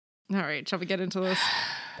All right, shall we get into this?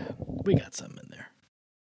 We got something in there.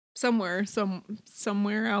 Somewhere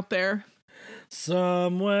out there.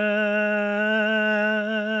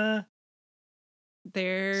 Somewhere.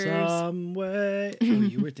 There's Some way. Oh,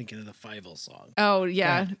 you were thinking of the Fievel song. Oh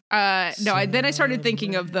yeah. Then I started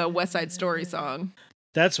thinking of the West Side Story song.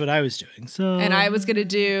 That's what I was doing. And I was gonna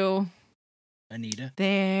do Anita.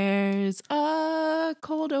 There's a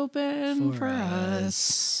cold open for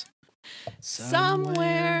us.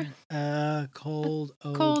 Somewhere a cold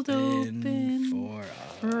open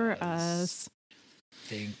for us.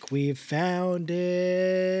 Think we've found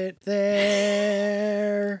it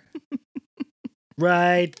there.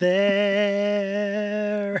 Right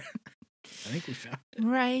there. I think we found it.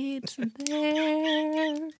 Right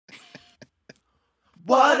there.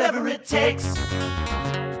 Whatever it takes,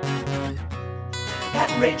 that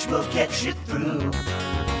Rach will get you through.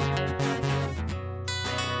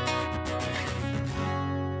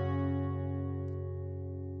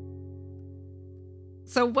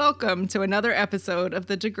 So welcome to another episode of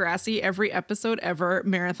the Degrassi Every Episode Ever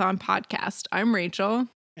Marathon Podcast. I'm Rachel.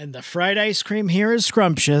 And the fried ice cream here is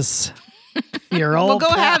scrumptious. Your old we'll go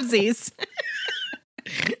pal, halvesies.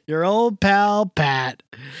 Your old pal, Pat.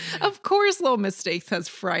 Of course, Little Mistakes has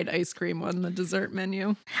fried ice cream on the dessert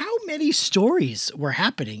menu. How many stories were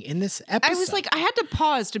happening in this episode? I was like, I had to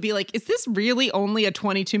pause to be like, is this really only a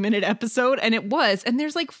 22-minute episode? And it was. And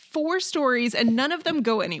there's like 4 stories and none of them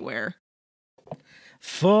go anywhere.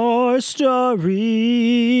 4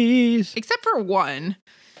 stories. Except for one.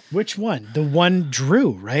 Which one? The one Drew,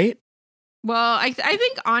 right? Well, I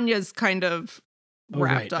think Anya's kind of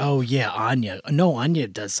wrapped up. Oh, yeah, Anya. No, Anya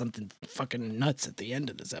does something fucking nuts at the end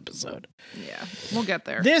of this episode. Yeah, we'll get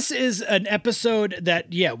there. This is an episode that,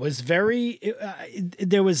 was very...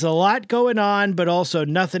 there was a lot going on, but also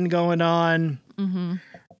nothing going on. Mm-hmm.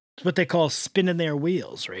 It's what they call spinning their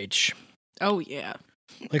wheels, Rach. Oh, yeah.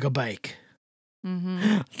 Like a bike.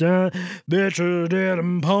 Mm-hmm. The bitches did a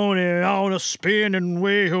pony on a spinning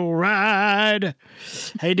wheel ride.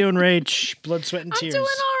 How you doing, Rach? Blood, sweat, and tears.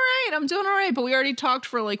 I'm doing all right, but we already talked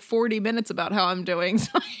for like 40 minutes about how I'm doing, so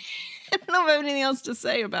I don't know if I have anything else to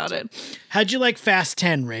say about it. How'd you like Fast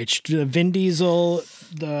 10, Rach? The Vin Diesel,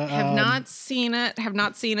 Have not seen it.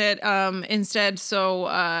 Instead, so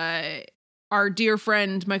our dear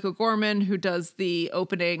friend Michael Gorman, who does the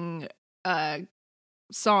opening theme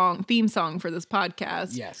song for this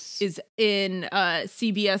podcast, is in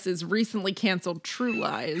CBS's recently canceled True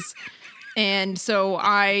Lies. And so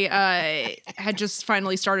I had just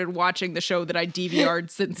finally started watching the show that I DVR'd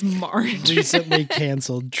since March. Recently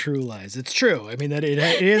canceled True Lies. It's true. I mean, that it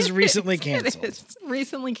is recently canceled. It's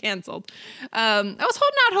recently canceled. I was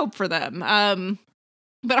holding out hope for them.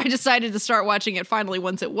 But I decided to start watching it finally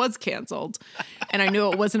once it was canceled. And I knew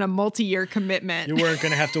it wasn't a multi-year commitment. You weren't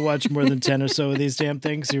going to have to watch more than 10 or so of these damn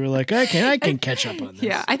things. You were like, I can catch up on this.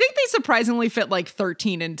 Yeah, I think they surprisingly fit like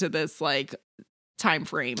 13 into this like time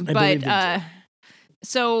frame.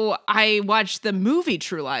 So I watched the movie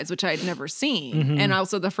True Lies, which I had never seen, and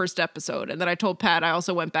also the first episode. And then I told Pat I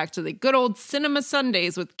also went back to the good old Cinema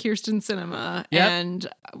Sundays with Kirsten Cinema and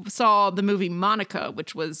saw the movie Monica,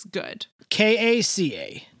 which was good.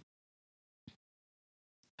 Kaca.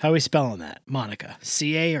 How are we spelling that? Monica.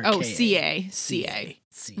 CA or Oh, Ka? CA. CA.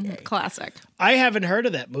 Classic. I haven't heard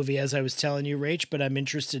of that movie, as I was telling you, Rach, but I'm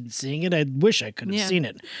interested in seeing it. I wish I could have seen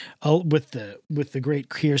it with the great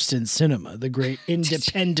Kirsten Cinema, the great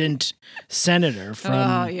independent senator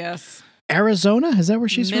from Arizona. Is that where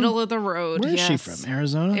she's Middle from? of the road. Where is she from?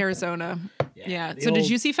 Arizona? Arizona. Yeah. So did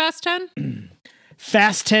you see Fast 10?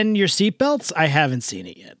 Fast 10 Your Seatbelts? I haven't seen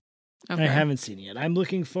it yet. Okay. I haven't seen it yet. I'm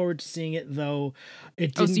looking forward to seeing it, though.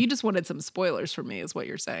 So you just wanted some spoilers from me, is what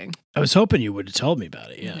you're saying. I was hoping you would have told me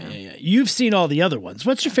about it. Yeah. You've seen all the other ones.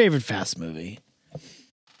 What's your favorite Fast movie?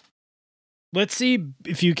 Let's see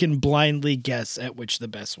if you can blindly guess at which the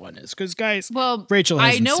best one is. Because, guys, Rachel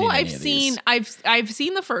hasn't seen I've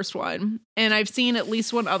seen the first one, and I've seen at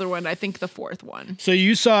least one other one. I think the fourth one. So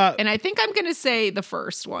you saw, and I think I'm going to say the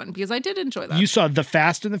first one because I did enjoy that. You saw The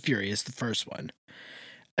Fast and the Furious, the first one.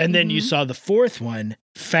 And then you saw the fourth one,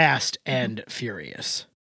 Fast and Furious.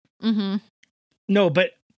 Mm-hmm. No,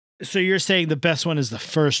 but so you're saying the best one is the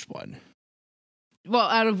first one? Well,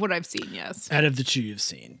 out of what I've seen, yes. Out of the 2 you've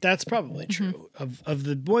seen. That's probably true. Of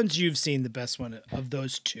the ones you've seen, the best one of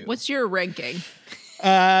those 2. What's your ranking?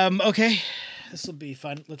 Okay. This will be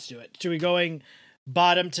fun. Let's do it. Should we going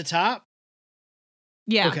bottom to top?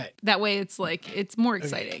 Yeah. Okay. That way it's like, it's more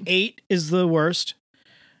exciting. Okay. 8 is the worst.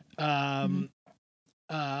 And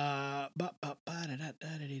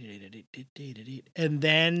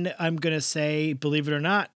then I'm going to say, believe it or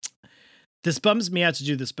not, This bums me out to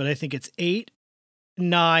do this, but I think it's 8,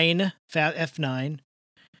 9, F9.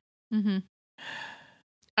 Mm-hmm.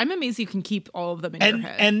 I'm amazed you can keep all of them in your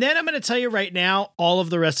head. And then I'm going to tell you right now, all of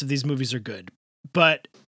the rest of these movies are good, but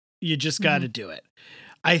you just got to do it.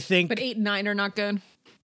 I think. But 8 and 9 are not good.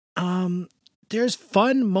 There's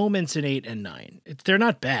fun moments in 8 and 9. They're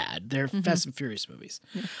not bad. They're Fast and Furious movies.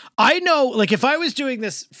 Yeah. I know, like, if I was doing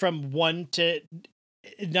this from 1 to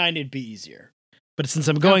 9, it'd be easier. But since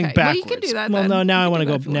I'm going backwards, well, you can do that. Well, no, now I want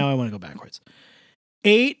to go. Now I want to go backwards.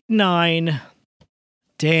 8, 9.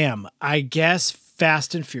 Damn, I guess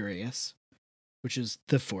Fast and Furious, which is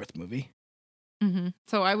the 4th movie. Mm-hmm.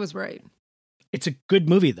 So I was right. It's a good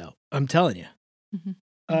movie, though. I'm telling you.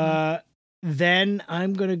 Mm-hmm. Then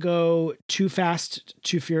I'm going to go Too Fast,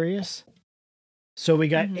 Too Furious. So we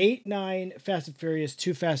got 8, 9, Fast and Furious,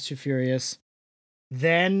 Too Fast, Too Furious.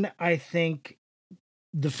 Then I think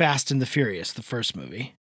The Fast and the Furious, the first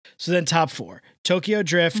movie. So then top 4. Tokyo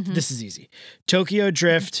Drift. This is easy. Tokyo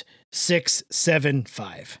Drift, 6, 7,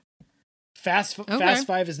 5. Fast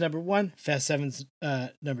 5 is number 1. Fast 7's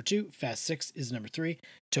number 2. Fast 6 is number 3.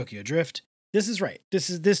 Tokyo Drift. This is right.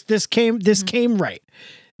 This came right.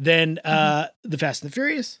 Then The Fast and the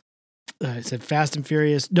Furious. I said Fast and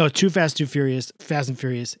Furious. No, Too Fast, Too Furious. Fast and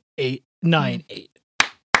Furious. 8, 9, 8.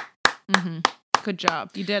 Mm-hmm. Good job.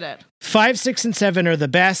 You did it. 5, 6, and 7 are the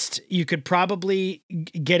best. You could probably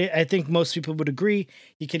get it. I think most people would agree.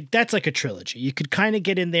 That's like a trilogy. You could kind of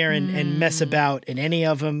get in there and mess about in any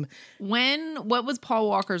of them. What was Paul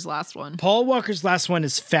Walker's last one? Paul Walker's last one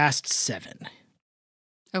is Fast 7.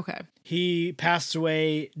 Okay. He passed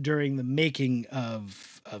away during the making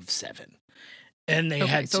of 7. And they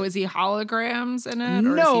had So is he holograms in it?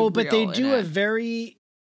 Or no, is he but they real do in it?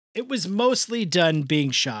 It was mostly done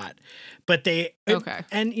being shot. But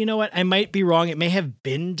and you know what? I might be wrong. It may have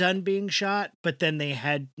been done being shot, but then they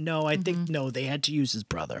had they had to use his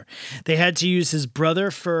brother. They had to use his brother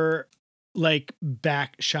for like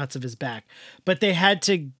back shots of his back. But they had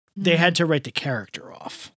to write the character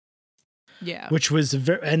off. Yeah. Which was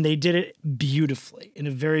and they did it beautifully in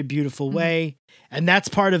a very beautiful way. And that's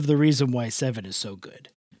part of the reason why 7 is so good.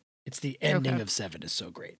 It's the ending of 7 is so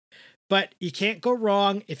great. But you can't go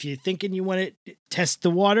wrong. If you're thinking you want to test the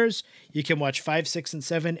waters, you can watch 5, 6, and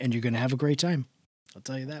 7, and you're going to have a great time. I'll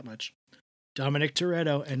tell you that much. Dominic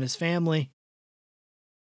Toretto and his family.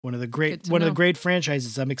 One of the great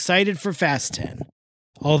franchises. I'm excited for Fast 10.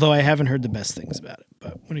 Although I haven't heard the best things about it.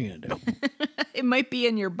 But what are you going to do? It might be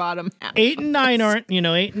in your bottom half. 8 and 9 aren't,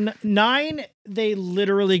 8 and 9, they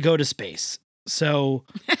literally go to space. So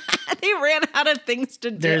they ran out of things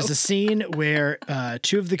to do. There's a scene where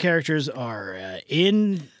 2 of the characters are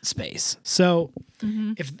in space. So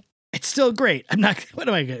if it's still great, am I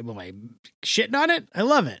shitting on it? I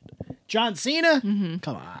love it. John Cena?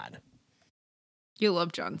 Come on. You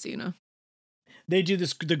love John Cena. They do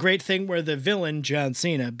the great thing where the villain, John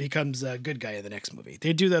Cena, becomes a good guy in the next movie.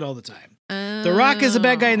 They do that all the time. The Rock is a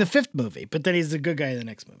bad guy in the 5th movie, but then he's the good guy in the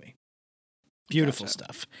next movie. Beautiful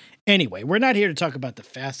stuff. Anyway, we're not here to talk about the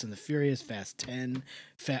Fast and the Furious, Fast 10.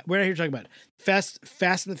 We're not here to talk about Fast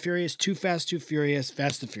and the Furious, Too Fast, Too Furious,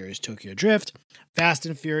 Fast and Furious, Tokyo Drift, Fast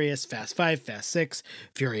and Furious, Fast 5, Fast 6,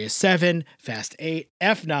 Furious 7, Fast 8,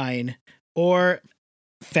 F9, or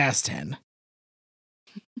Fast 10.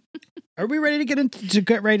 Are we ready to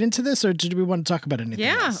get right into this, or did we want to talk about anything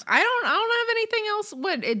else? I don't have anything else.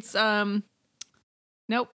 What? It's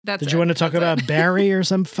nope. Did you want to talk about Barry or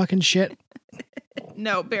some fucking shit?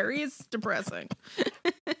 No, Barry is depressing.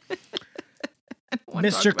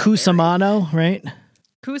 Mr. Cusimano, right?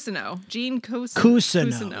 Cousineau. Gene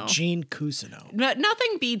Cousineau. Gene Cousineau.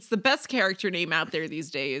 Nothing beats the best character name out there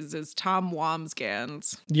these days is Tom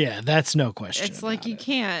Wambsgans. Yeah, that's no question. It's like you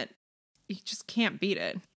just can't beat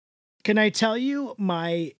it. Can I tell you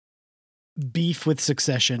my beef with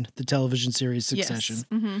Succession, the television series Succession?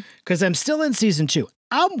 Yes. Because I'm still in season 2.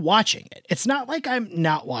 I'm watching it. It's not like I'm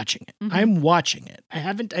not watching it. I'm watching it.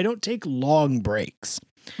 I don't take long breaks.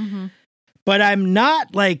 But I'm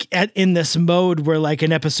not like in this mode where like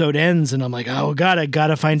an episode ends and I'm like, oh God, I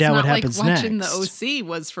gotta find out what happens next. Watching the OC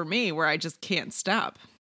was for me where I just can't stop.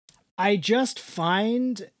 I just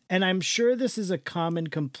find, and I'm sure this is a common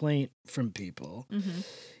complaint from people,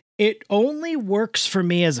 it only works for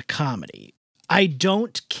me as a comedy. I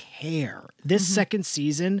don't care. This second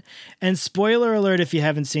season, and spoiler alert if you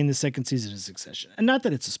haven't seen the second season of Succession, and not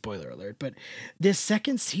that it's a spoiler alert, but this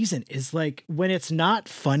second season is like, when it's not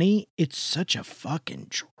funny, it's such a fucking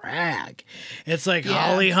drag. It's like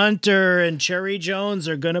Holly Hunter and Cherry Jones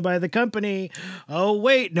are going to buy the company. Oh,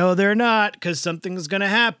 wait, no, they're not, because something's going to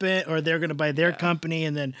happen, or they're going to buy their company,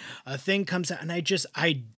 and then a thing comes out, and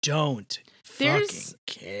I don't fucking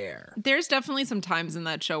care. There's definitely some times in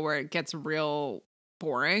that show where it gets real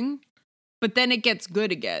boring, but then it gets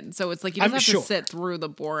good again. So it's like you don't have to sit through the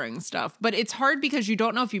boring stuff. But it's hard because you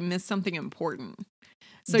don't know if you missed something important.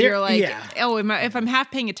 So you're like, oh, if I'm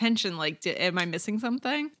half paying attention, like, am I missing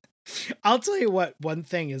something? I'll tell you what, one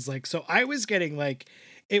thing is like, so I was getting like,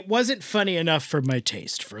 it wasn't funny enough for my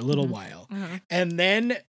taste for a little while. And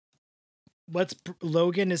then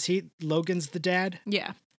Logan's the dad?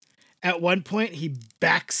 Yeah. At one point, he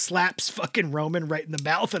back slaps fucking Roman right in the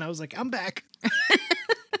mouth. And I was like, I'm back.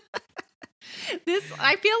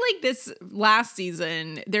 I feel like this last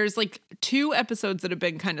season, there's like 2 episodes that have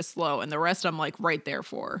been kind of slow, and the rest I'm like right there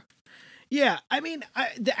for. Yeah, I mean,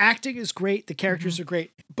 the acting is great, the characters are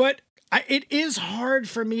great, but it is hard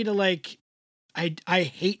for me to like. I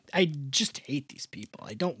just hate these people.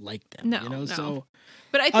 I don't like them. No. So,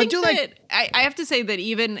 but I think that I have to say that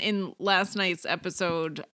even in last night's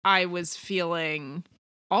episode, I was feeling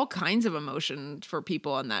all kinds of emotion for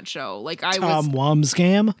people on that show. Like Tom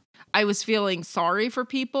Wamsgam. I was feeling sorry for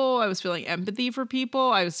people. I was feeling empathy for people.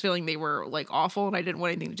 I was feeling they were like awful and I didn't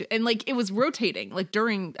want anything to do. And like it was rotating. Like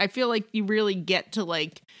I feel like you really get to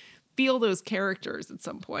like feel those characters at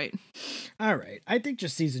some point. All right. I think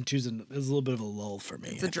just season 2 is a little bit of a lull for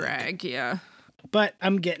me. It's a drag, yeah. But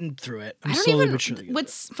I'm getting through it.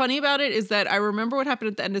 What's funny about it is that I remember what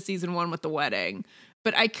happened at the end of season 1 with the wedding,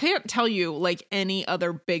 but I can't tell you like any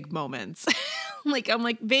other big moments. Like I'm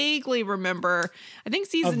like vaguely remember. I think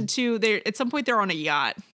season 2, at some point they're on a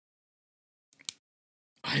yacht.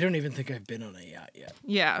 I don't even think I've been on a yacht yet.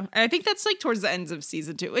 Yeah, I think that's like towards the ends of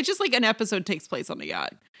season 2. It's just like an episode takes place on a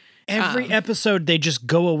yacht. Every episode, they just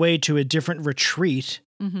go away to a different retreat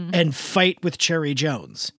and fight with Cherry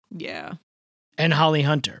Jones. Yeah. And Holly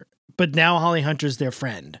Hunter. But now Holly Hunter's their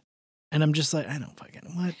friend. And I'm just like, I don't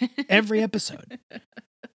fucking what? Every episode.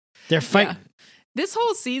 They're fighting. Yeah. This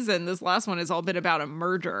whole season, this last one has all been about a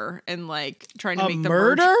murder and like trying to make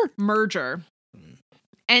the merger.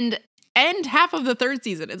 And half of the 3rd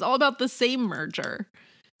season is all about the same merger.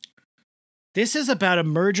 This is about a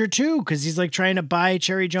merger too, because he's like trying to buy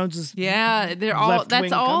Cherry Jones's. Yeah,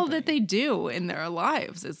 that's all that they do in their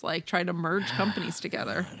lives is like trying to merge companies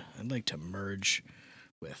together. I'd like to merge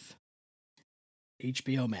with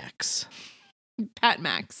HBO Max. Pat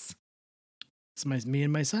Max. It's me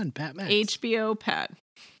and my son, Pat Max. HBO Pat.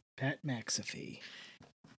 Pat McAfee.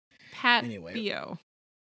 Pat B.O.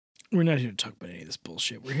 We're not here to talk about any of this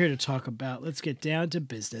bullshit. We're here to talk about, let's get down to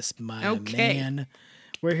business, my man.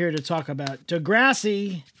 We're here to talk about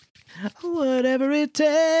Degrassi. Whatever it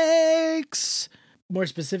takes. More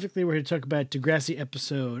specifically, we're here to talk about Degrassi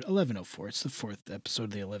episode 1104. It's the 4th episode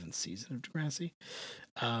of the 11th season of Degrassi.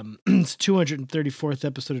 It's 234th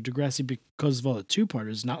episode of Degrassi because of all the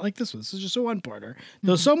 2-parters. Not like this one. This is just a 1-parter.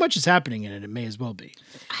 Though so much is happening in it, it may as well be.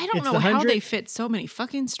 I don't know how they fit so many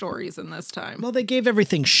fucking stories in this time. Well, they gave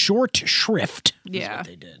everything short shrift. Yeah. Is what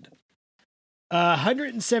they did.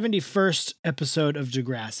 171st episode of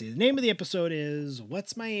Degrassi. The name of the episode is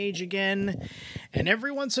What's My Age Again? And every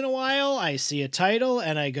once in a while, I see a title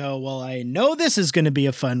and I go, well, I know this is going to be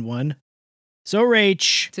a fun one. So,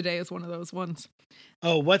 Rach. Today is one of those ones.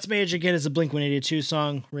 Oh, What's My Age Again is a Blink-182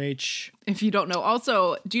 song, Rach. If you don't know.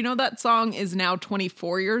 Also, do you know that song is now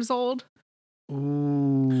 24 years old?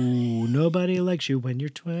 Ooh, nobody likes you when you're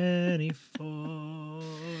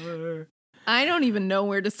 24. I don't even know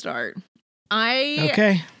where to start.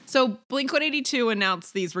 So Blink-182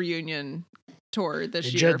 announced these reunion tour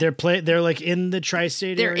this year. They're like in the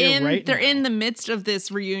tri-state area right now. They're in the midst of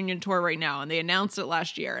this reunion tour right now, and they announced it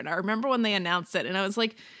last year. And I remember when they announced it, and I was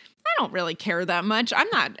like, I don't really care that much.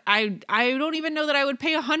 I don't even know that I would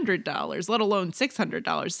pay $100, let alone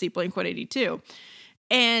 $600 to see Blink-182.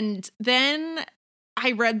 And then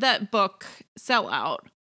I read that book, Sell Out.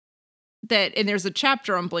 And there's a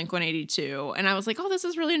chapter on Blink-182, and I was like, oh, this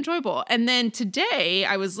is really enjoyable. And then today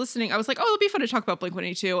I was listening, I was like, oh, it'll be fun to talk about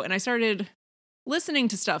Blink-182, and I started listening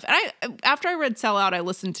to stuff. And after I read Sell Out, I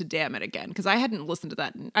listened to Damn It again, because I hadn't listened to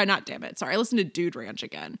that, not Damn It, sorry, I listened to Dude Ranch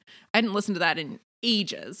again. I hadn't listened to that in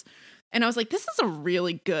ages. And I was like, this is a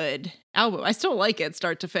really good album. I still like it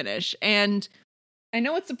start to finish. And I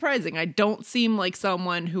know it's surprising. I don't seem like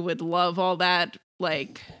someone who would love all that,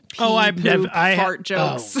 like, fart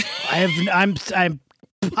jokes. I'm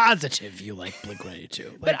positive you like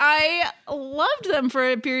Blink-182. But I loved them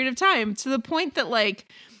for a period of time to the point that, like,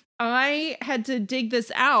 I had to dig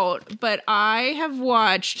this out, but I have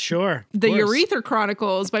watched the Urethra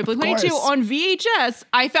Chronicles by Blink-182 on VHS.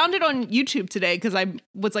 I found it on YouTube today because I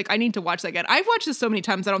was like, I need to watch that again. I've watched this so many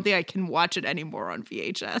times, I don't think I can watch it anymore on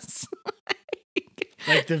VHS.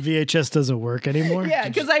 Like the VHS doesn't work anymore? Yeah,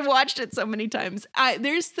 because I watched it so many times.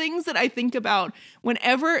 There's things that I think about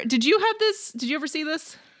whenever. Did you have this? Did you ever see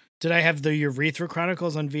this? Did I have the Urethra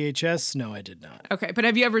Chronicles on VHS? No, I did not. Okay, but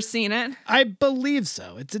have you ever seen it? I believe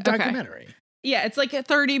so. It's a documentary. Yeah, it's like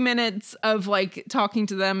 30 minutes of like talking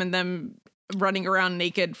to them and them running around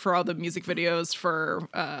naked for all the music videos for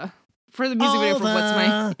the music video for What's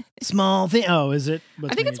My Small Thing. Oh, is it?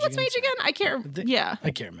 I think it's What's My Age Again. I can't. Yeah,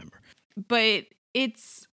 I can't remember. But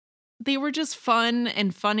they were just fun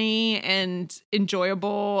and funny and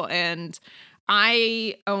enjoyable. And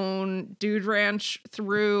I own Dude Ranch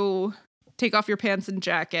through Take Off Your Pants and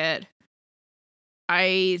Jacket.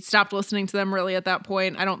 I stopped listening to them really at that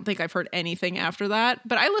point. I don't think I've heard anything after that,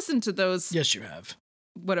 but I listened to those. Yes, you have.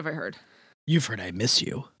 What have I heard? You've heard I Miss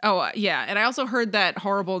You. Oh, yeah. And I also heard that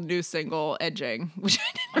horrible new single, Edging, which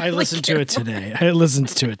I didn't really listened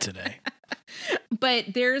to it today. But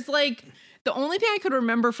there's like, the only thing I could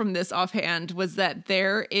remember from this offhand was that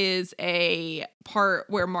there is a part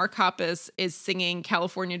where Mark Hoppus is singing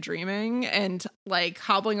California Dreaming and like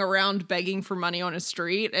hobbling around begging for money on a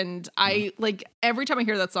street. And I like every time I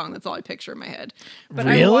hear that song, that's all I picture in my head. But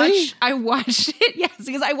really? I watched it. Yes,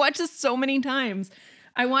 because I watched this so many times.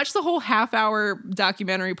 I watched the whole half-hour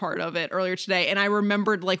documentary part of it earlier today, and I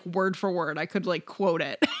remembered like word for word. I could like quote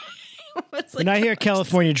it. When I hear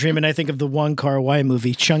California Dreamin', I think of the Wong Kar-wai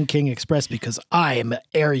movie Chungking Express because I'm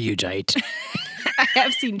erudite. I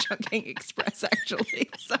have seen Chungking Express actually,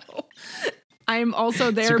 so I'm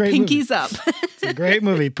also there. movie. Pinkies up. It's a great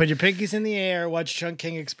movie. Put your pinkies in the air. Watch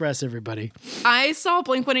Chungking Express, everybody. I saw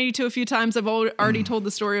Blink-182 a few times. I've already told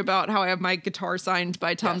the story about how I have my guitar signed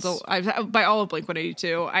by by all of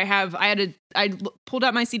Blink-182. I pulled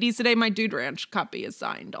out my CDs today. My Dude Ranch copy is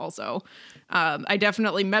signed also. I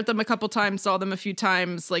definitely met them a couple times, saw them a few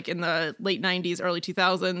times, like in the late 90s, early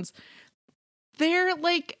 2000s. They're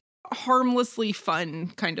like harmlessly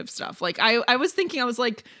fun kind of stuff. Like I was thinking, I was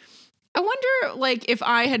like, I wonder like if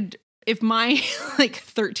my like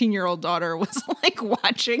 13-year-old daughter was like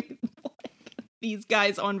watching like, these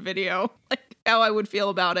guys on video, like how I would feel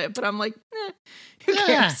about it. But I'm like, who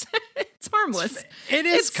cares? It's harmless.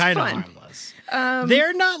 It's kind of harmless.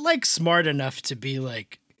 They're not like smart enough to be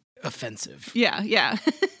like offensive. Yeah.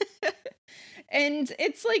 And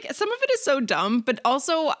it's like some of it is so dumb, but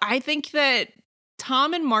also I think that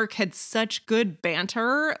Tom and Mark had such good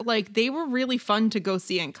banter. Like they were really fun to go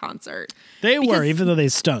see in concert. They were, even though they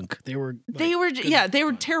stunk. They were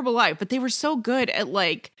terrible live, but they were so good at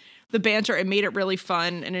like the banter. It made it really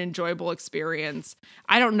fun and an enjoyable experience.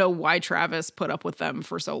 I don't know why Travis put up with them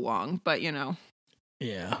for so long, but you know.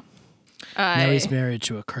 Yeah. Now he's married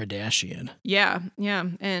to a Kardashian. Yeah.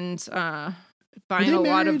 And buying a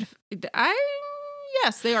lot of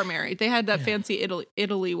yes, they are married. They had that fancy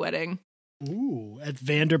Italy wedding. Ooh, at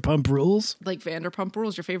Vanderpump Rules? Like Vanderpump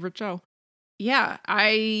Rules, your favorite show. Yeah,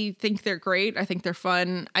 I think they're great. I think they're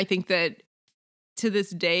fun. I think that to this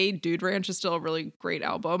day, Dude Ranch is still a really great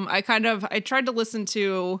album. I tried to listen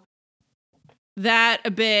to that a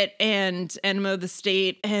bit and Enema of the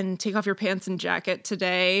State and Take Off Your Pants and Jacket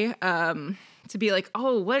today. To be like,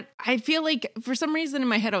 oh, what? I feel like for some reason in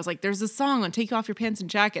my head, I was like, there's a song on Take Off Your Pants and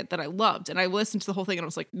Jacket that I loved. And I listened to the whole thing and I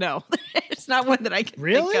was like, no, it's not one that I can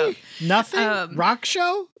think of. Nothing? Rock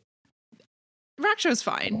Show? Rock Show's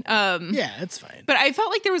fine. Yeah, it's fine. But I felt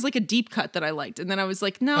like there was like a deep cut that I liked. And then I was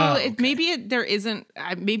like, no, there isn't.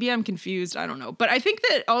 Maybe I'm confused. I don't know. But I think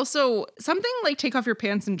that also something like Take Off Your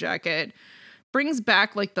Pants and Jacket brings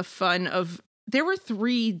back like the fun of, there were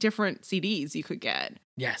 3 different CDs you could get.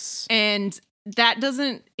 Yes. And that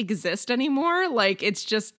doesn't exist anymore. Like it's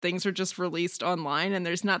just, things are just released online and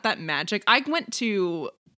there's not that magic. I went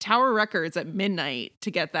to Tower Records at midnight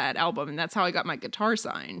to get that album, and that's how I got my guitar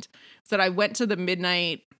signed. So that I went to the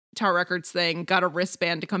midnight Tower Records thing, got a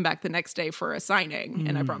wristband to come back the next day for a signing,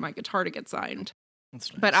 and I brought my guitar to get signed.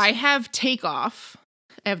 That's nice. But I have Takeoff.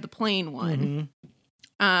 I have the plain one.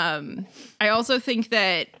 I also think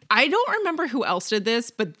that, I don't remember who else did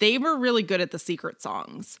this, but they were really good at the secret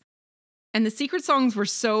songs. And the secret songs were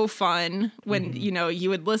so fun when, you know, you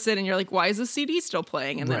would listen and you're like, why is the CD still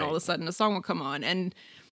playing? And then all of a sudden a song will come on. And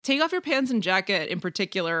Take Off Your Pants and Jacket in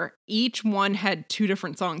particular, each one had 2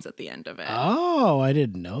 different songs at the end of it. Oh, I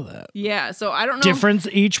didn't know that. Yeah, so I don't know.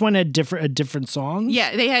 Each one had different songs?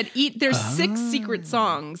 Yeah, they had, there's 6 secret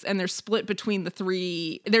songs and they're split between the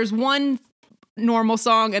 3. There's one normal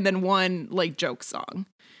song and then one like joke song.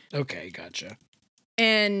 Okay, gotcha.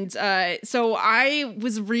 And so I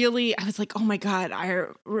was like, oh my God,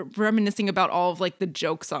 reminiscing about all of like the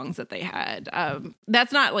joke songs that they had.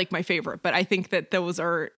 That's not like my favorite, but I think that those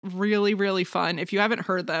are really, really fun. If you haven't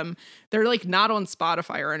heard them, they're like not on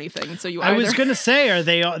Spotify or anything. So I was going to say,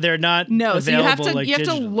 they're not no, so you have to, like, you have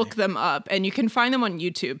to digitally? look them up, and you can find them on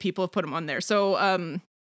YouTube. People have put them on there. So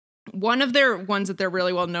one of their ones that they're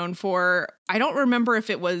really well known for, I don't remember if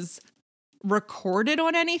it was recorded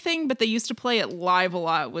on anything, but they used to play it live a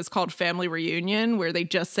lot, was called Family Reunion, where they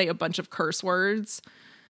just say a bunch of curse words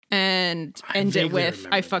and end it with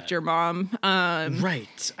 "I fucked your mom."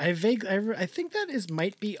 Right. I think that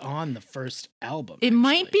might be on the first album. It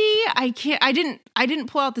might be. I didn't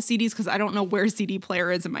pull out the CDs because I don't know where CD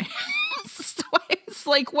player is in my house. So I was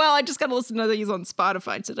like, well, I just got to listen to these on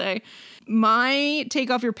Spotify today. My Take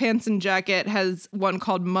Off Your Pants and Jacket has one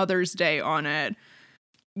called Mother's Day on it,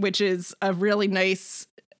 which is a really nice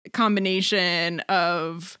combination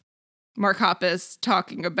of Mark Hoppus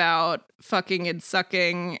talking about fucking and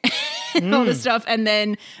sucking and all this stuff, and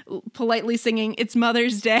then politely singing "It's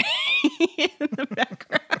Mother's Day" in the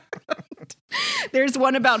background. There's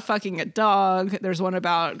one about fucking a dog. There's one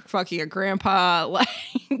about fucking a grandpa. Like,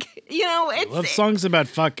 it's love songs about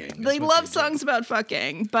fucking. They love songs about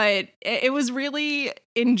fucking, but it was really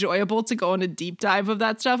enjoyable to go on a deep dive of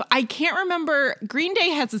that stuff. I can't remember. Green Day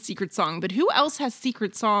has a secret song, but who else has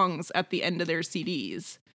secret songs at the end of their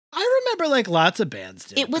CDs? I remember like lots of bands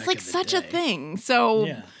did. It was like such a thing.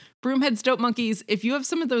 So Broomheads, Dope Monkeys, if you have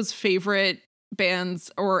some of those favorite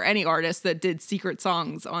bands or any artists that did secret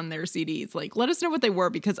songs on their CDs, like let us know what they were,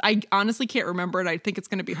 because I honestly can't remember, and I think it's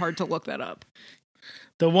going to be hard to look that up.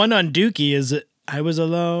 The one on Dookie is "I Was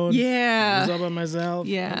Alone." Yeah. I was all by myself.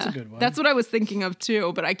 Yeah. That's a good one. That's what I was thinking of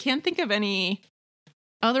too, but I can't think of any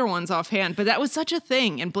other ones offhand. But that was such a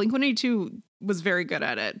thing, and Blink-182 was very good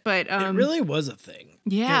at it. But it really was a thing.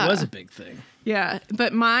 Yeah. It was a big thing. Yeah.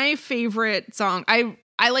 But my favorite song, I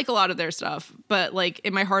like a lot of their stuff, but like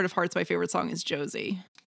in my heart of hearts, my favorite song is Josie.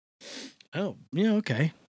 Oh, yeah,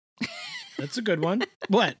 okay. That's a good one.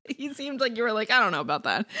 What? You seemed like you were like, I don't know about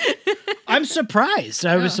that. I'm surprised.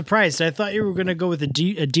 I was surprised. I thought you were going to go with a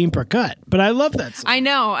deeper cut, but I love that song. I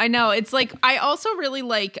know. It's like, I also really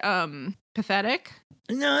like Pathetic.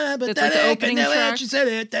 No, but it's like the opening track. You said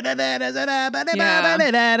it.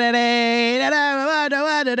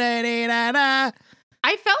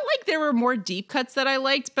 I felt like there were more deep cuts that I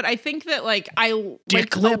liked, but I think that like I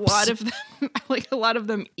liked a lot of them. I like a lot of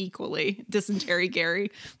them equally. Dysentery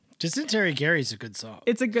Gary. Dysentery Gary's a good song.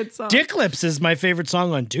 It's a good song. Dick Lips is my favorite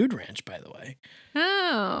song on Dude Ranch, by the way.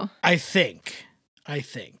 Oh. I think.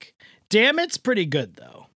 Damn It's pretty good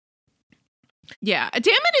though. Yeah. Damn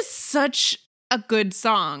It is such a good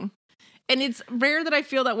song. And it's rare that I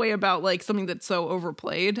feel that way about like something that's so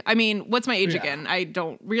overplayed. I mean, What's My Age Again? I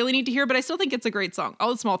don't really need to hear, but I still think it's a great song.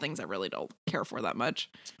 All the Small Things I really don't care for that much.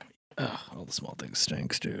 Ugh, All the Small Things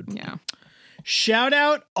stinks, dude. Yeah. Shout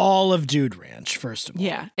out all of Dude Ranch, first of all.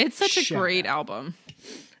 Yeah, it's such a great album.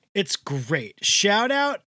 It's great. Shout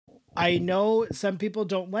out. I know some people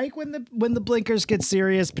don't like when the blinkers get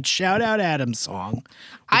serious, but shout out Adam's song.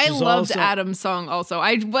 I loved Adam's song also.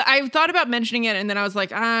 I thought about mentioning it, and then I was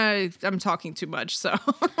like, I'm talking too much. So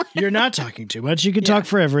you're not talking too much. You can talk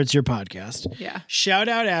forever. It's your podcast. Yeah. Shout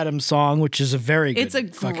out Adam's song, which is a very good. It's a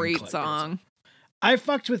great song. I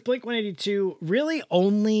fucked with Blink-182 really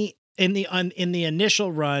only in the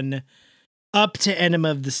initial run up to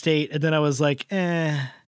Enema of the State, and then I was like,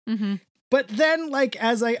 Mm-hmm. But then, like,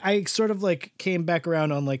 as I sort of like came back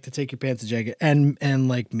around on like to Take Your Pants and Jacket and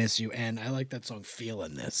like Miss You, and I like that song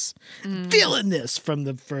Feeling This from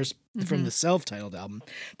the first from the self-titled album.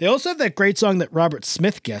 They also have that great song that Robert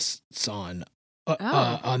Smith guests on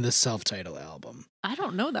the self-titled album. I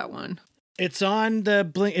don't know that one. It's on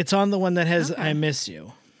it's on the one that has I Miss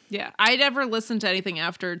You. Yeah, I never listened to anything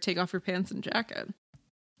after Take Off Your Pants and Jacket,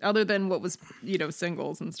 other than what was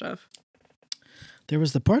singles and stuff. There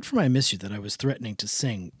was the part from I Miss You that I was threatening to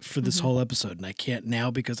sing for this whole episode, and I can't now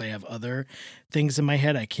because I have other things in my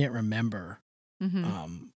head. I can't remember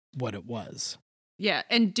what it was. Yeah,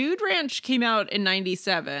 and Dude Ranch came out in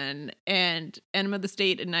 97, and Enema of the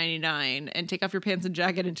State in 99, and Take Off Your Pants and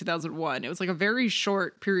Jacket in 2001. It was like a very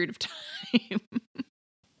short period of time.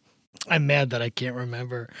 I'm mad that I can't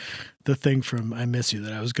remember the thing from I Miss You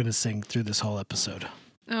that I was going to sing through this whole episode.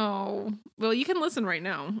 Oh, well, you can listen right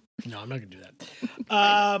now. No, I'm not going to do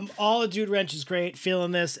that. All of Dude Ranch is great.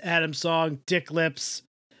 Feeling This, Adam's song, Dick Lips.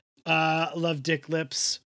 Love Dick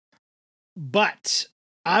Lips. But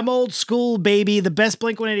I'm old school, baby. The best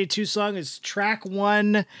Blink-182 song is track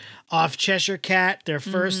 1 off Cheshire Cat, their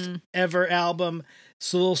first ever album,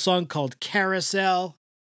 It's a little song called Carousel.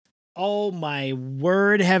 Oh my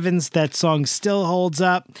word heavens, that song still holds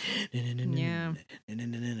up. Yeah.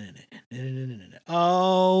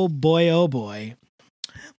 Oh boy.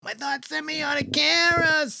 My thoughts sent me on a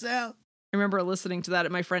carousel. I remember listening to that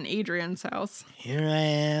at my friend Adrian's house. Here I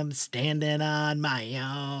am standing on my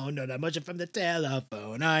own. No, not much from the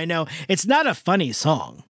telephone. I know. It's not a funny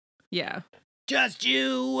song. Yeah. Just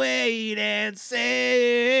you wait and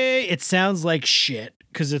see. It sounds like shit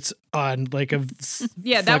because it's on like a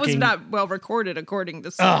yeah. That was not well recorded according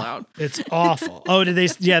to Sellout. It's awful. Oh, did they?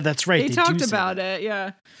 Yeah, that's right. They talked about it.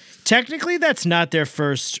 Yeah. Technically, that's not their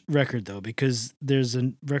first record though, because there's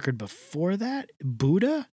a record before that.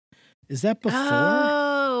 Buddha, is that before?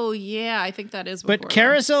 Oh yeah, I think that is. Before But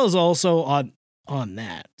Carousel is also on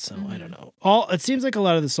that, so I don't know. It seems like a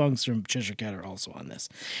lot of the songs from Cheshire Cat are also on this.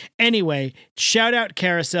 Anyway, shout out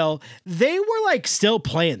Carousel. They were like still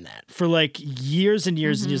playing that for like years and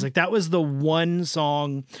years and years. Like that was the one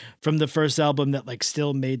song from the first album that like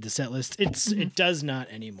still made the set list. It does not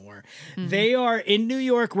anymore. They are in New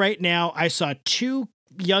York right now. I saw 2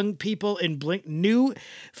 young people in new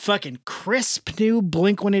fucking crisp new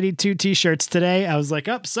Blink 182 t-shirts today. I was like,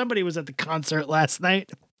 somebody was at the concert last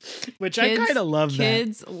night. Which I kind of love that.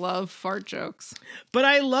 Kids love fart jokes. But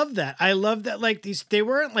I love that. I love that like they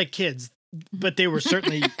weren't like kids, but they were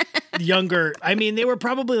certainly younger. I mean, they were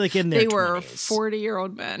probably like in their 20s. They were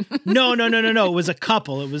 40-year-old men. No. It was a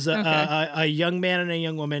couple. It was a young man and a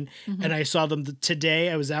young woman. And I saw them today.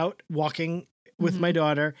 I was out walking with my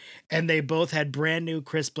daughter, and they both had brand new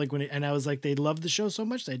crisp Blink and I was like, they loved the show so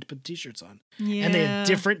much they had to put t-shirts on. Yeah. And they had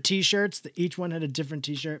different t-shirts. Each one had a different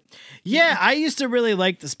t-shirt. Yeah, I used to really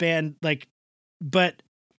like this band, but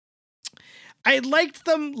I liked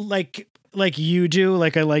them like you do.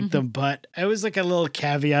 Like I liked them, but I was like a little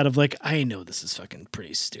caveat of like, I know this is fucking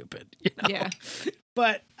pretty stupid. You know? Yeah.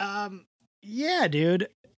 But yeah, dude.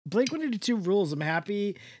 Blink-182 rules. I'm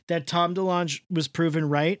happy that Tom DeLonge was proven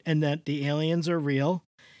right and that the aliens are real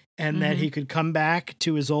and that he could come back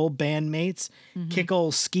to his old bandmates, kick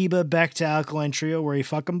old Skiba back to Alkaline Trio where he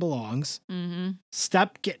fucking belongs.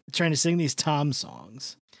 Stop trying to sing these Tom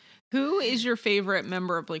songs. Who is your favorite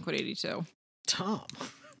member of Blink-182? Tom.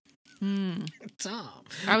 Tom.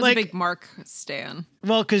 I was a big Mark stan.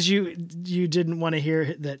 Well, because you didn't want to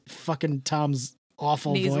hear that fucking Tom's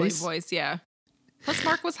awful voice, yeah. Plus,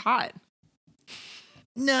 Mark was hot.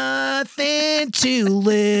 Nothing to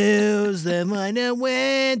lose. The money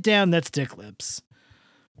went down. That's Dick Lips.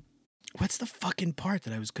 What's the fucking part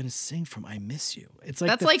that I was going to sing from I Miss You? It's like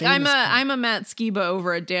that's like I'm a Matt Skiba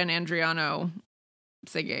over a Dan Andriano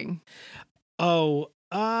singing. Oh,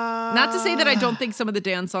 not to say that I don't think some of the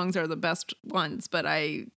Dan songs are the best ones, but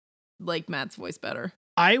I like Matt's voice better.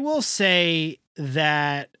 I will say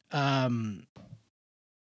that.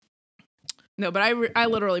 No, but I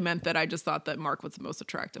literally meant that I just thought that Mark was the most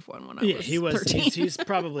attractive one when I was 13. He's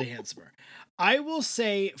probably handsomer. I will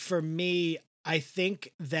say for me, I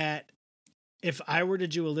think that if I were to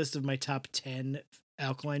do a list of my top 10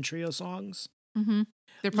 Alkaline Trio songs,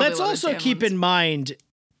 let's also keep in mind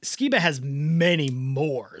Skiba has many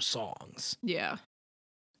more songs. Yeah.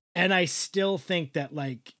 And I still think that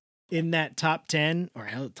like in that top 10 or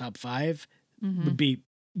hell, top 5 would be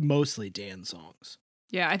mostly Dan songs.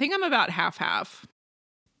 Yeah, I think I'm about half. I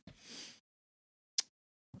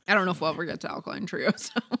don't know if we'll ever get to Alkaline Trio,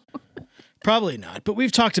 so. Probably not, but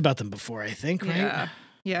we've talked about them before, I think, right?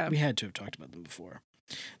 Yeah. We had to have talked about them before.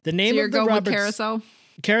 The name so of the Robert Carousel?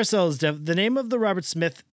 Carousel is the name of the Robert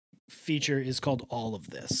Smith feature is called All of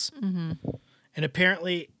This. And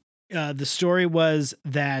apparently the story was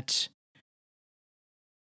that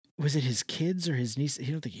was it his kids or his niece? I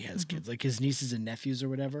don't think he has kids, like his nieces and nephews or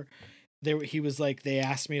whatever. He was like, they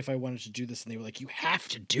asked me if I wanted to do this, and they were like, you have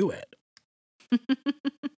to do it.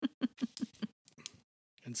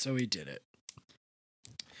 And so he did it.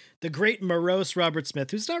 The great morose Robert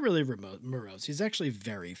Smith, who's not really morose. He's actually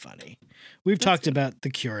very funny. We've talked about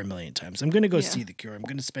The Cure a million times. I'm going to go see The Cure. I'm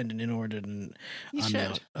going to spend an inordinate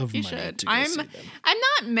amount of money to go see them. I'm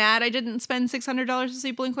not mad I didn't spend $600 to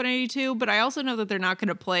see Blink-182, but I also know that they're not going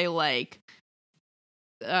to play like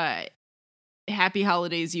Happy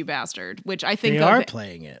Holidays, You Bastard, which I think they are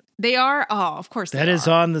playing it. They are? Oh, of course that is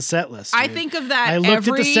on the set list. Dude. I think of that I looked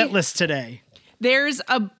at the set list today. There's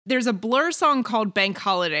a Blur song called Bank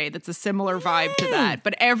Holiday that's a similar vibe to that,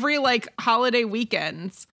 but every like holiday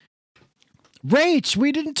weekends. Rach,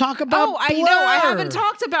 we didn't talk about Blur. I know. I haven't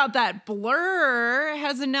talked about that. Blur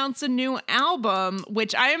has announced a new album,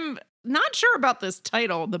 which I'm not sure about this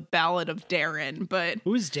title, The Ballad of Darren, but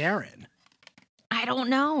who's Darren? I don't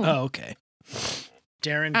know. Oh, okay.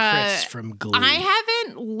 Darren Criss from Glee. I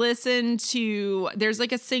haven't listened to, there's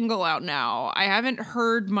like a single out now. I haven't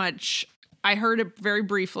heard much. I heard it very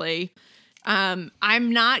briefly. I'm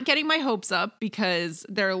not getting my hopes up because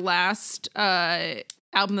their last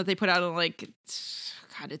album that they put out in like,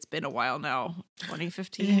 God, it's been a while now.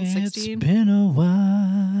 2015, 16. It's been a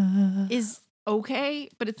while. Is okay,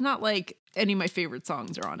 but it's not like any of my favorite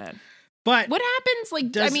songs are on it. But what happens?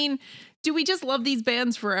 Like, I mean, do we just love these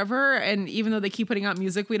bands forever? And even though they keep putting out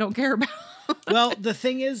music we don't care about? Well, the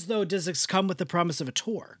thing is, though, does it come with the promise of a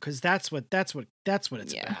tour? Because that's what it's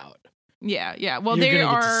about. Yeah. Well, You're they gonna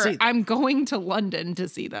get to are. see them. I'm going to London to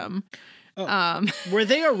see them. Oh. Were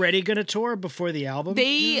they already going to tour before the album?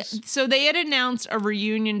 They had announced a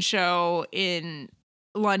reunion show in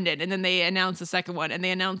London, and then they announced the second one, and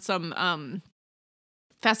they announced some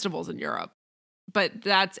festivals in Europe. But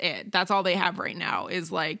that's it. That's all they have right now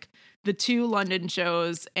is like the 2 London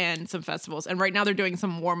shows and some festivals. And right now they're doing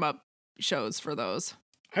some warm-up shows for those.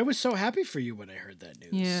 I was so happy for you when I heard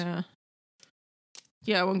that news.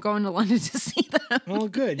 Yeah, I'm going to London to see them. Well,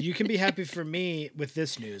 good. You can be happy for me with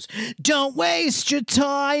this news. Don't waste your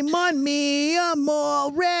time on me. I'm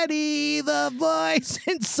already the voice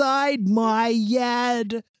inside my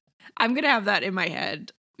head. I'm going to have that in my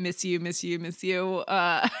head. Miss you, miss you, miss you.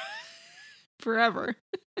 Forever.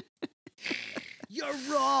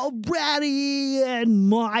 You're already in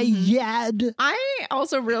my head. I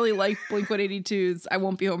also really like Blink-182's I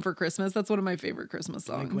Won't Be Home for Christmas. That's one of my favorite Christmas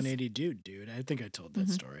songs. Blink-182, dude. I think I told that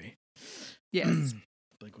story. Yes.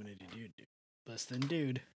 Blink-182, dude. Less than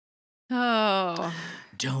dude. Oh.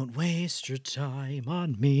 Don't waste your time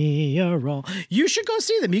on me. You're all. You should go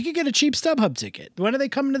see them. You could get a cheap StubHub ticket. When are they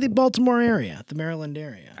coming to the Baltimore area, the Maryland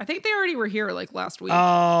area? I think they already were here like last week.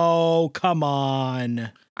 Oh, come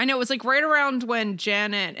on. I know, it was like right around when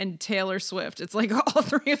Janet and Taylor Swift, it's like all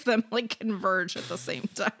 3 of them like converge at the same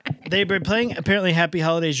time. They've been playing apparently Happy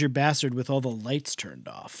Holidays, You Bastard with all the lights turned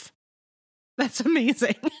off. That's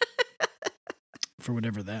amazing. For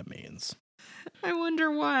whatever that means. I wonder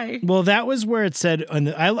why. Well, that was where it said,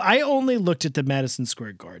 I only looked at the Madison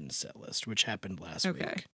Square Garden set list, which happened last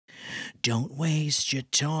week. Don't waste your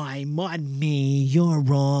time on me. You're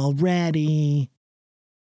already.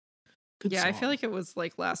 Good yeah, song. I feel like it was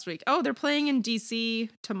like last week. Oh, they're playing in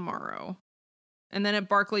DC tomorrow. And then at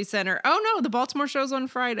Barclays Center. Oh no, the Baltimore show's on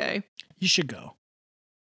Friday. You should go.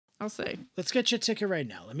 I'll say. Let's get you a ticket right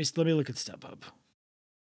now. Let me look at StubHub.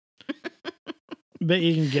 Bet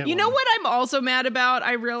you can get You one. know what I'm also mad about,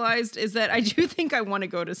 I realized, is that I do think I want to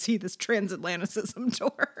go to see this Transatlanticism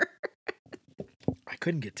tour. I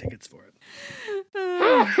couldn't get tickets for it.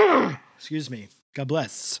 Excuse me. God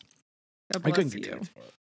bless. God bless I couldn't get tickets for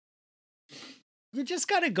it. You just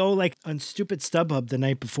gotta go like on stupid StubHub the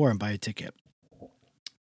night before and buy a ticket.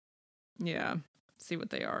 Yeah. See what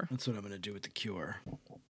they are. That's what I'm gonna do with The Cure.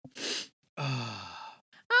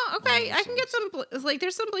 Oh, okay. I can get some, like,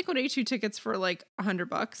 there's some Blink-182 tickets for like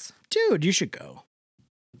 $100. Dude, you should go.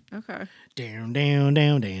 Okay. Down, down,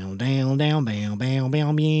 down, down, down, down, bam, bam,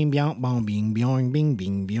 bam, bing, bing, bong, bing, bing, bing,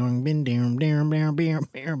 bing, bing, bing, down, down, down, bam,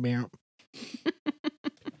 bam, bam.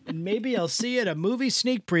 Maybe I'll see you at a movie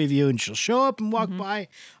sneak preview and she'll show up and walk by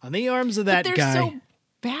on the arms of that but guy. they're so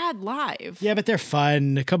bad live. Yeah, but they're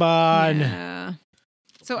fun. Come on. Yeah.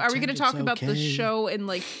 So are we going to talk Pretend about it's the okay. show in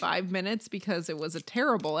like 5 minutes because it was a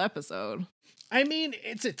terrible episode? I mean,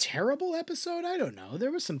 it's a terrible episode. I don't know. There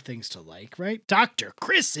were some things to like, right? Dr.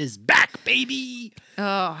 Chris is back, baby.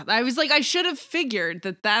 Oh, I was like, I should have figured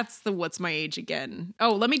that that's the What's My Age Again.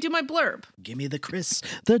 Oh, let me do my blurb. Give me the Chris,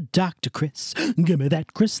 the Dr. Chris. Give me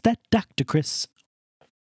that Chris, that Dr. Chris.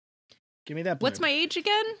 Give me that blurb. What's my age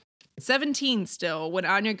again? 17 still when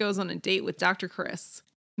Anya goes on a date with Dr. Chris.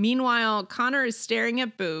 Meanwhile, Connor is staring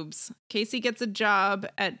at boobs. Casey gets a job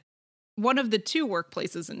at one of the 2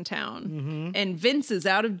 workplaces in town. Mm-hmm. And Vince is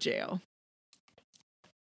out of jail.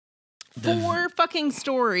 4 fucking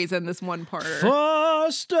stories in this one parter.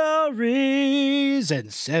 4 stories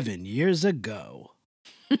and 7 years ago.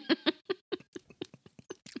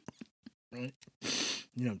 Right?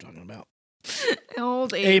 You know what I'm talking about.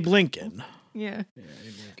 Old Abe. Abe Lincoln. Yeah. Yeah,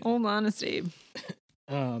 Abe Lincoln. Old honest Abe.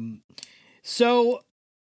 So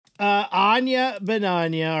Anya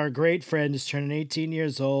Benanya, our great friend, is turning 18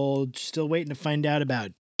 years old. Still waiting to find out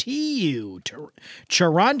about TU,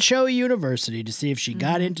 Toronto University, to see if she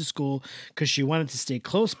got into school because she wanted to stay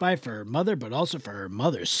close by for her mother, but also for her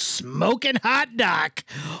mother's smoking hot doc,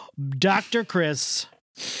 Dr. Chris.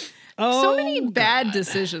 Oh, So many bad God.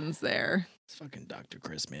 decisions there. It's fucking Dr.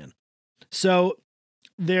 Chris, man. So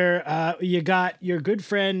you got your good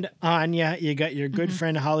friend Anya, you got your good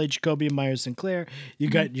friend Holly Jacoby Myers Sinclair, you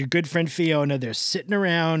got your good friend Fiona. They're sitting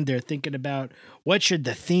around, they're thinking about what should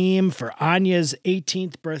the theme for Anya's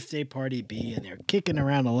 18th birthday party be, and they're kicking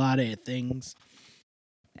around a lot of things.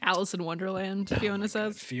 Alice in Wonderland, Fiona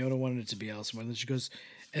says. Fiona wanted it to be Alice in Wonderland. She goes,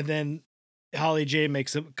 and then Holly J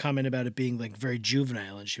makes a comment about it being like very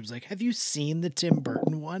juvenile, and she was like, "Have you seen the Tim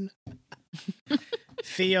Burton one?"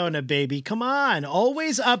 Fiona, baby, come on.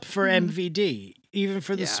 Always up for MVD, even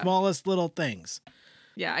for the smallest little things.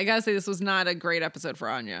 Yeah, I gotta say, this was not a great episode for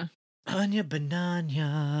Anya. Anya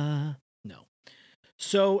Banana. No.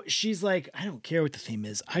 So she's like, I don't care what the theme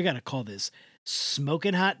is. I gotta call this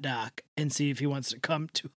Smoking Hot Doc and see if he wants to come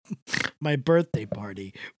to my birthday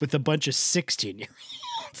party with a bunch of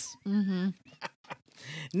 16-year-olds.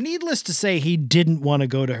 Needless to say, he didn't want to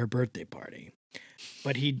go to her birthday party.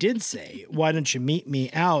 But he did say, why don't you meet me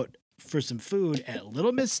out for some food at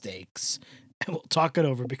Little Mistakes and we'll talk it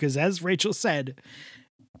over, because as Rachel said,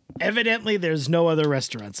 evidently there's no other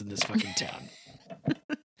restaurants in this fucking town.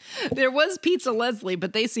 There was Pizza Leslie,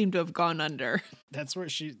 but they seem to have gone under. That's where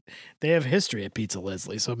they have history at Pizza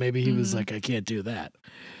Leslie, so maybe he was like, I can't do that.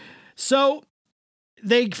 So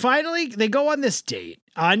they go on this date.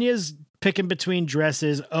 Anya's picking between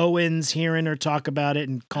dresses. Owen's hearing her talk about it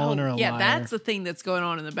and calling her a liar. Yeah, that's the thing that's going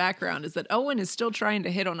on in the background, is that Owen is still trying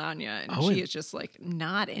to hit on Anya, and she is just like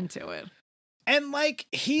not into it. And like,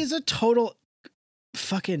 he's a total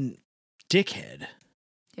fucking dickhead.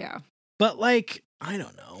 Yeah. But like, I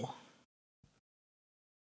don't know.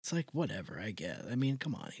 It's like, whatever, I guess. I mean,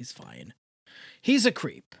 come on, he's fine. He's a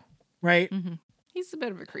creep, right? He's a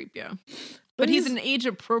bit of a creep, yeah. But he's an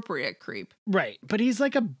age-appropriate creep. Right, but he's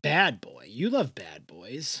like a bad boy. You love bad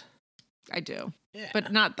boys. I do. Yeah.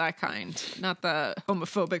 But not that kind. Not the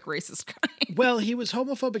homophobic, racist kind. Well, he was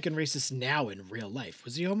homophobic and racist now in real life.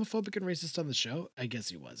 Was he homophobic and racist on the show? I guess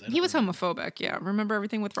he was. He was homophobic, yeah. Remember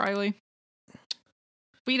everything with Riley?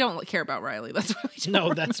 We don't care about Riley. That's why we don't.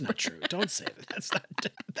 No, that's not true. Don't say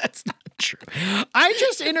that. That's not true. I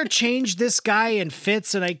just interchanged this guy and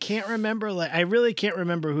Fitz, and I can't remember. I really can't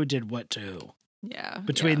remember who did what to who. Yeah.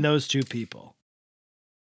 Between those two people.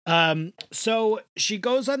 So she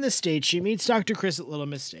goes on this date. She meets Dr. Chris at Little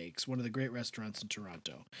Mistakes, one of the great restaurants in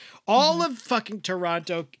Toronto. All of fucking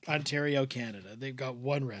Toronto, Ontario, Canada. They've got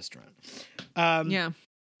one restaurant. Yeah.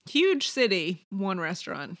 Huge city, one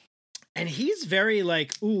restaurant. And he's very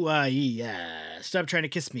like, ooh, yeah, stop trying to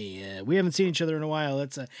kiss me. We haven't seen each other in a while.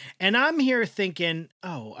 And I'm here thinking,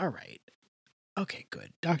 oh, all right. Okay,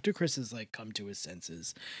 good. Dr. Chris has like come to his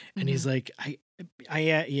senses, and he's like,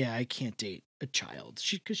 I can't date a child.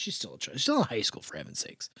 Because she's still a child. She's still in high school, for heaven's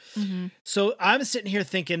sakes. So I'm sitting here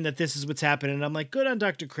thinking that this is what's happening. And I'm like, good on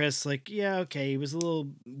Dr. Chris. Like, yeah, okay. He was a little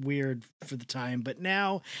weird for the time, but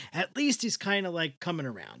now at least he's kind of like coming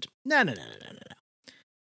around. No.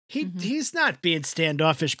 He's not being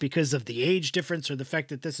standoffish because of the age difference or the fact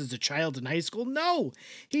that this is a child in high school. No,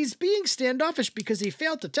 he's being standoffish because he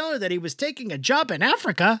failed to tell her that he was taking a job in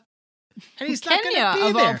Africa. And he's not going to be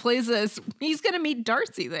of there. all places. He's going to meet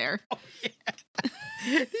Darcy there. Oh, yeah.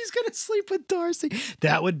 He's going to sleep with Darcy.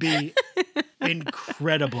 That would be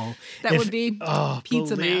incredible. That would be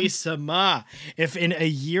Pizza Man. If in a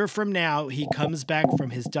year from now he comes back from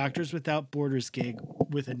his Doctors Without Borders gig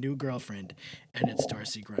with a new girlfriend and it's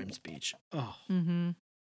Darcy Grimes Beach. Oh.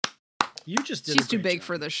 You just did. She's too big job.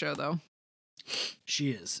 for this show, though. She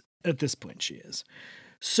is. At this point, she is.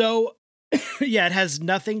 So, yeah, it has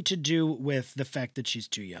nothing to do with the fact that she's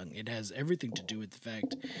too young. It has everything to do with the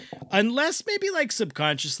fact, unless maybe like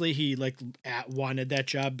subconsciously he like wanted that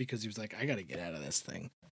job because he was like, I got to get out of this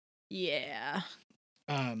thing. Yeah.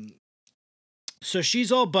 So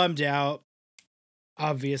she's all bummed out,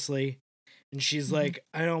 obviously. And she's like,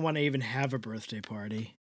 I don't want to even have a birthday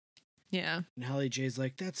party. Yeah. And Holly J's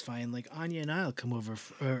like, that's fine. Like Anya and I'll come over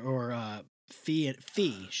or Fee.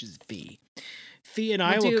 She's Fee. Fee and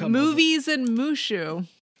I will come movies over. And Mushu.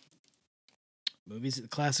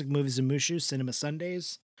 Classic movies and Mushu, Cinema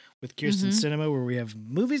Sundays with Kirsten Cinema, where we have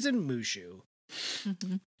movies and Mushu.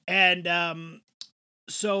 And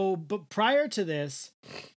but prior to this,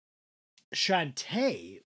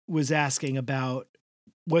 Shantae was asking about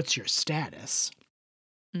what's your status?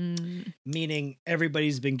 Meaning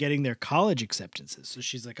everybody's been getting their college acceptances. So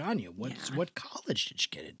she's like, Anya, what college did you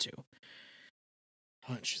get into?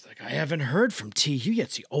 And she's like, I haven't heard from TU yet.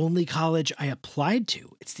 It's the only college I applied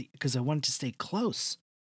to. Because I wanted to stay close.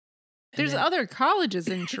 There's other colleges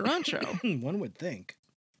in Toronto. One would think.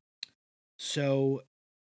 So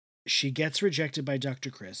she gets rejected by Dr.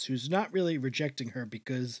 Chris, who's not really rejecting her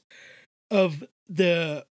because of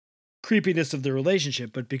the creepiness of the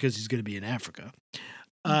relationship, but because he's going to be in Africa.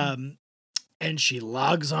 And she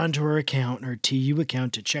logs onto her account, her TU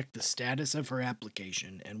account, to check the status of her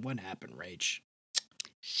application. And what happened, Rach?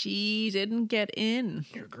 She didn't get in.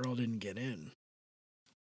 Your girl didn't get in.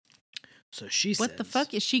 So she says, what the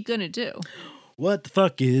fuck is she gonna do? What the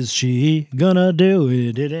fuck is she gonna do?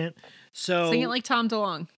 It didn't. So Sing it like Tom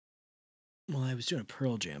DeLonge. Well, I was doing a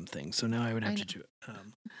Pearl Jam thing, so now I would have to do it.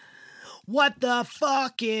 What the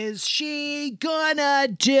fuck is she gonna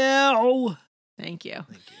do? Thank you. Thank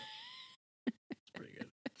you. Pretty good.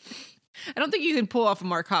 I don't think you can pull off a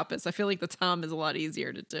Mark Hoppus. I feel like the Tom is a lot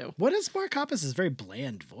easier to do. What is Mark Hoppus' very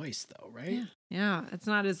bland voice, though, right? Yeah, it's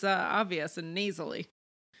not as obvious and nasally.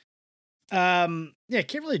 Yeah, I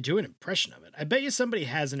can't really do an impression of it. I bet you somebody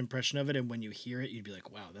has an impression of it, and when you hear it, you'd be like,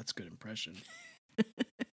 wow, that's a good impression.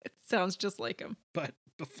 It sounds just like him. But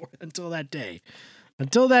until that day.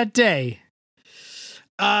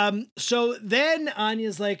 So then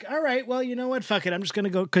Anya's like, all right, well, you know what? Fuck it. I'm just going to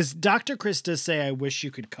go. Because Dr. Chris does say, I wish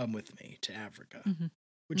you could come with me to Africa,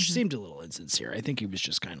 which seemed a little insincere. I think he was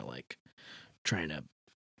just kind of like trying to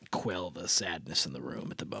quell the sadness in the room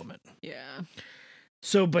at the moment. Yeah.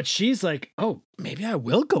 So, but she's like, oh, maybe I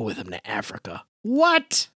will go with him to Africa.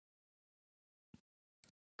 What?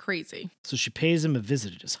 Crazy. So she pays him a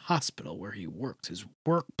visit at his hospital where he works, his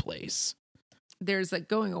workplace. There's a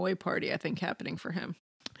going away party, I think, happening for him.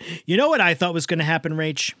 You know what I thought was going to happen,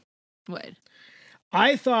 Rach? What?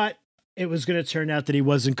 I thought it was going to turn out that he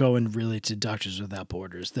wasn't going really to Doctors Without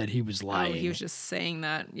Borders, that he was lying. Oh, he was just saying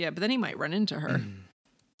that. Yeah, but then he might run into her.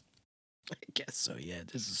 I guess so. Yeah,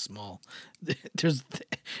 this is small. There's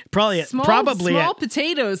probably Small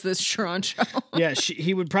potatoes. This Toronto. Yeah,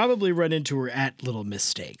 he would probably run into her at Little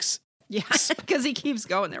Mistakes. Yeah, because he keeps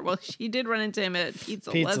going there. Well, she did run into him at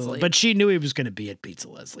Pizza Leslie, but she knew he was going to be at Pizza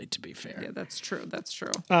Leslie. To be fair, yeah, that's true. That's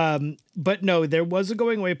true. But no, there was a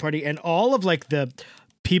going away party, and all of like the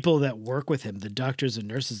people that work with him, the doctors and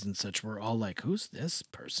nurses and such, were all like, "Who's this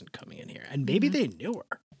person coming in here?" And maybe they knew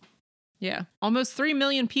her. Yeah, almost 3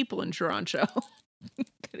 million people in Toronto.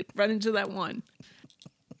 Run into that one.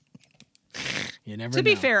 You never. To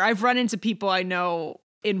be fair, I've run into people I know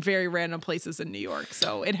in very random places in New York,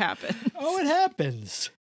 so it happens. Oh, it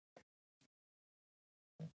happens.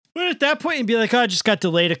 But at that point, you'd be like, "Oh, I just got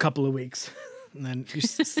delayed a couple of weeks," and then you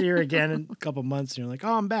see her again in a couple months, and you're like,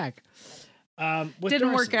 "Oh, I'm back."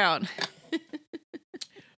 Didn't work out.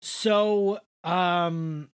 So,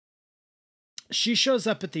 she shows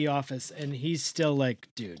up at the office, and he's still like,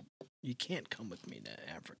 "Dude, you can't come with me to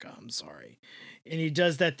Africa. I'm sorry." And he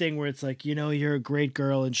does that thing where it's like, you're a great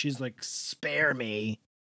girl, and she's like, "Spare me."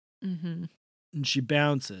 Mm-hmm. And she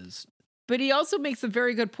bounces. But he also makes a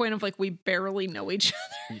very good point of like, we barely know each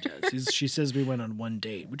other. He does. She says we went on one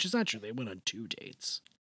date, which is not true. They went on 2 dates.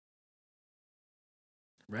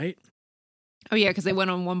 Right? Oh, yeah, because they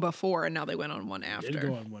went on one before, and now they went on one after. They did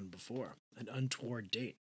go on one before. An untoward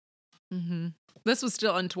date. Mm-hmm. This was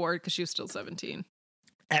still untoward because she was still 17.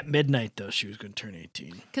 At midnight, though, she was going to turn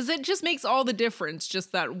 18. Because it just makes all the difference,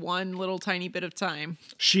 just that one little tiny bit of time.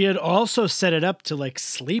 She had also set it up to, like,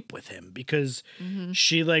 sleep with him because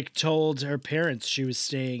she, like, told her parents she was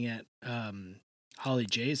staying at Holly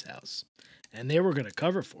J's house, and they were going to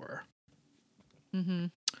cover for her. Mm-hmm.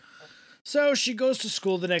 So she goes to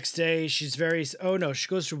school the next day. She's she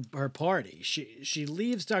goes to her party. She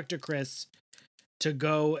leaves Dr. Chris to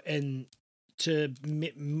go and to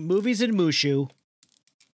movies in Mushu.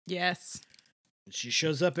 Yes. She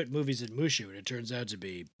shows up at movies in Mushu, and it turns out to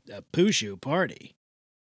be a Pushu party.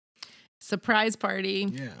 Surprise party.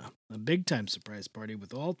 Yeah, a big-time surprise party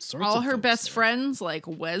with all sorts of all her folks best there. Friends, like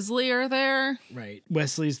Wesley, are there. Right.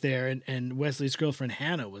 Wesley's there, and Wesley's girlfriend,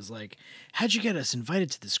 Hannah, was like, "How'd you get us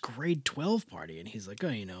invited to this grade 12 party?" And he's like,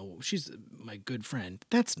 "Oh, she's my good friend."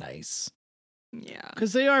 That's nice. Yeah.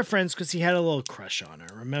 Because they are friends, because he had a little crush on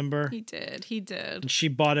her, remember? He did. And she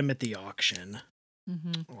bought him at the auction.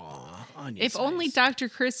 Mm-hmm. Aw, Anya's if only nice. Dr.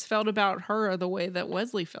 Chris felt about her the way that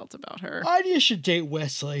Wesley felt about her. Anya should date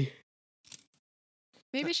Wesley.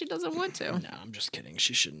 Maybe she doesn't want to. No, I'm just kidding.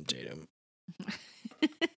 She shouldn't date him.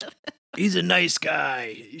 He's a nice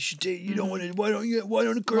guy. You should date. You don't want to. Why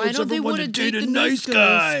don't girls ever want to date a nice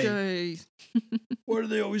guy? Why do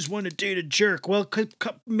they always want to date a jerk? Well,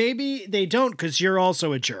 maybe they don't, because you're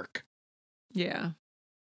also a jerk. Yeah.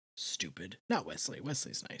 Stupid. Not Wesley.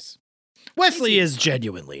 Wesley's nice. Wesley is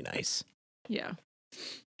genuinely nice. Yeah.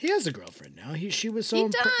 He has a girlfriend now. She was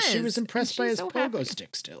impressed by his pogo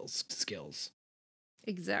stick skills.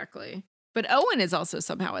 Exactly. But Owen is also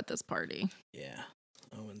somehow at this party. Yeah.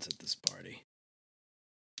 Owen's at this party.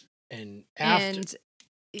 And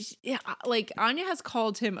yeah, like Anya has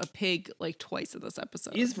called him a pig like twice in this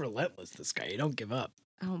episode. He's relentless, this guy. You don't give up.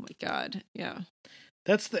 Oh my God. Yeah.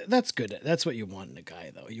 That's good. That's what you want in a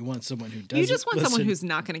guy, though. You want someone who doesn't. You just want listen. someone who's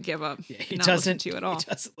not going to give up. Yeah, he not doesn't listen to you at all. He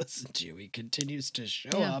doesn't listen to you. He continues to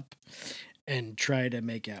show up and try to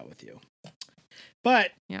make out with you. But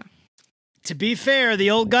yeah, to be fair, the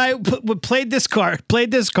old guy played this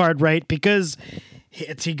card right, because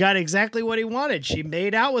he got exactly what he wanted. She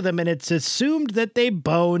made out with him, and it's assumed that they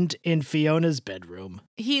boned in Fiona's bedroom.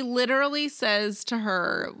 He literally says to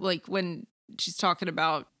her, like when she's talking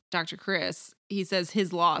about Dr. Chris, he says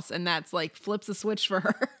his loss, and that's like flips a switch for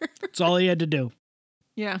her. That's all he had to do.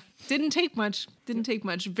 Yeah. Didn't take much.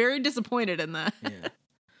 Very disappointed in that. Yeah.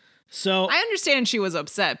 So I understand she was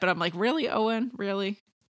upset, but I'm like, really, Owen? Really?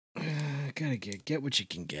 Gotta get what you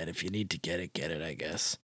can get. If you need to get it, I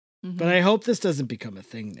guess. Mm-hmm. But I hope this doesn't become a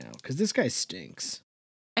thing now, because this guy stinks.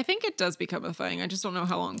 I think it does become a thing. I just don't know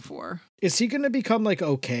how long for. Is he going to become, like,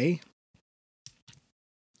 okay?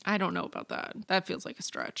 I don't know about that. That feels like a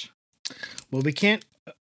stretch. Well, we can't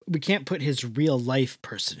put his real life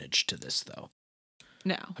personage to this, though.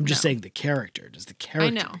 No. I'm just saying the character. Does the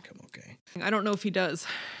character become okay? I don't know if he does.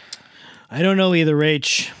 I don't know either,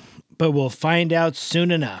 Rach, but we'll find out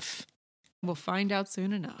soon enough. We'll find out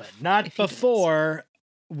soon enough. But not before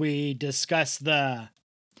we discuss the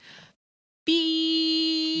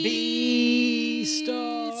B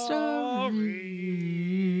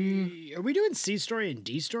story. Are we doing C story and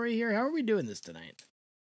D story here? How are we doing this tonight?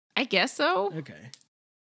 I guess so. Okay.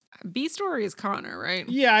 B story is Connor, right?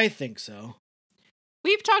 Yeah, I think so.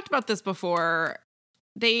 We've talked about this before.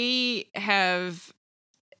 They have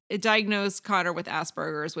diagnosed Connor with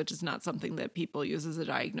Asperger's, which is not something that people use as a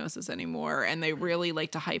diagnosis anymore. And they really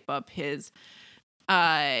like to hype up his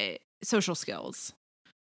social skills.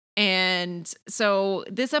 And so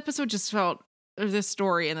this episode just felt, or this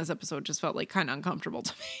story in this episode just felt like kind of uncomfortable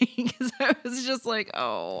to me, because I was just like,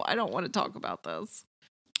 oh, I don't want to talk about this.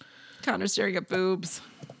 Connor staring at boobs.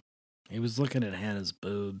 He was looking at Hannah's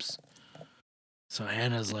boobs. So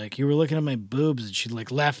Hannah's like, you were looking at my boobs, and she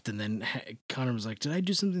like left, and then Connor was like, did I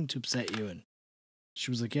do something to upset you? And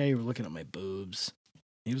she was like, yeah, you were looking at my boobs.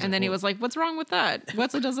 He was like, what's wrong with that?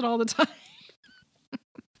 Wesley does it all the time.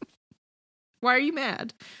 Why are you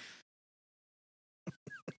mad?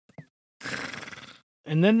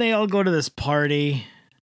 And then they all go to this party,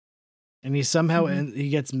 and he somehow he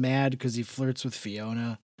gets mad because he flirts with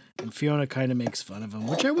Fiona, and Fiona kind of makes fun of him,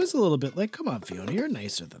 which I was a little bit like, come on, Fiona, you're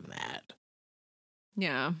nicer than that.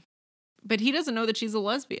 Yeah. But he doesn't know that she's a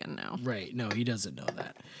lesbian now. Right. No, he doesn't know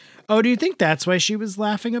that. Oh, do you think that's why she was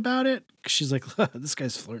laughing about it? She's like, this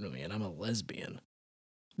guy's flirting with me, and I'm a lesbian.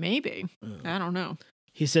 Maybe. I don't know.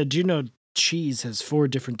 He said, do you know cheese has 4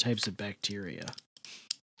 different types of bacteria?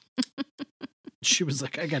 She was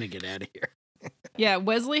like, I gotta get out of here. Yeah,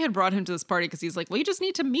 Wesley had brought him to this party because he's like, well, you just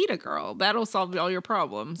need to meet a girl. That'll solve all your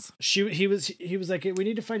problems. He was like, we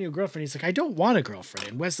need to find you a girlfriend. He's like, I don't want a girlfriend.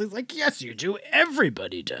 And Wesley's like, yes, you do.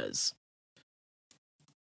 Everybody does.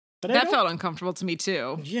 But that felt uncomfortable to me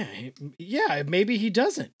too. Yeah. Maybe he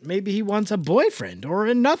doesn't. Maybe he wants a boyfriend or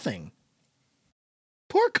a nothing.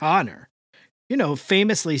 Poor Connor. You know,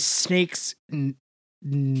 famously Snake's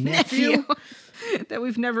nephew. That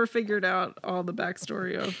we've never figured out all the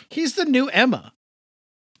backstory of. He's the new Emma.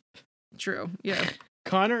 True. Yeah.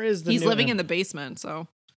 Connor is the He's new living Emma. in the basement, so.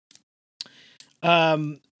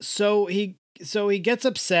 So he gets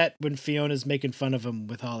upset when Fiona's making fun of him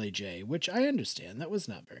with Holly J, which I understand. That was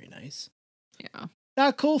not very nice. Yeah.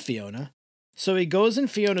 Not cool, Fiona. So he goes in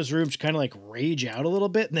Fiona's room to kind of like rage out a little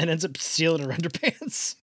bit, and then ends up stealing her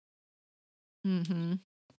underpants. Mm-hmm.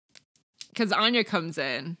 Because Anya comes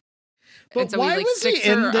in. But so why was he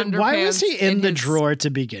in the drawer to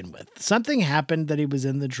begin with? Something happened that he was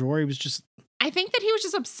in the drawer. He was just. I think that he was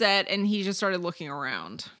just upset, and he just started looking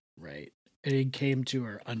around. Right. And he came to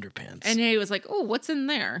her underpants. And he was like, oh, what's in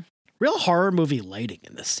there? Real horror movie lighting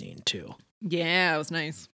in this scene, too. Yeah, it was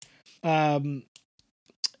nice. And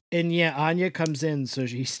yeah, Anya comes in, so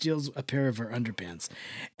he steals a pair of her underpants.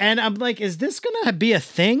 And I'm like, is this going to be a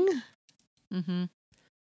thing? Mm-hmm.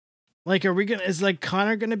 Like, is like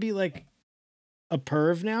Connor going to be like a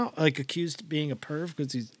perv now? Like accused of being a perv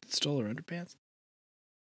because he stole her underpants?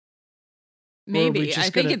 Maybe. I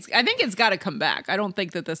think it's got to come back. I don't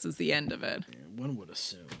think that this is the end of it. Yeah, one would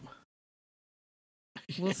assume.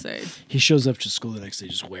 We'll see. He shows up to school the next day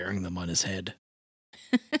just wearing them on his head.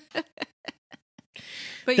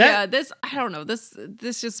 But I don't know. This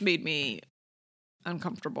just made me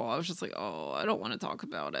uncomfortable. I was just like, oh, I don't want to talk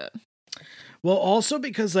about it. Well, also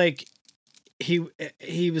because like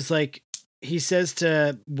he was like, he says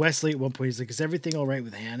to Wesley at one point, he's like, "Is everything all right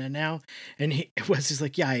with Hannah now?" And Wesley's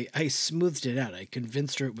like, "Yeah, I smoothed it out. I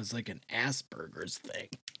convinced her it was like an Asperger's thing."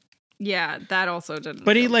 Yeah, that also didn't.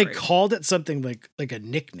 But he feel like great. called it something like a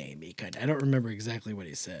nickname. He kind of, I don't remember exactly what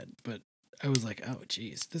he said, but I was like, "Oh,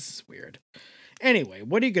 geez, this is weird." Anyway,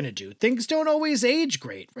 what are you gonna do? Things don't always age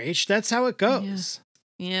great, Rach. That's how it goes.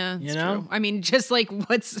 Yeah, You it's know? true. I mean, just like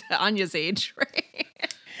what's Anya's age, right?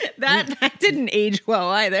 that didn't age well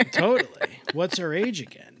either. Totally. What's her age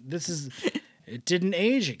again? It didn't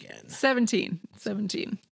age again. 17.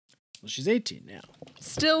 Well, she's 18 now.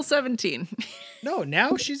 Still 17. No,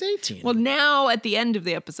 now she's 18. Well, now at the end of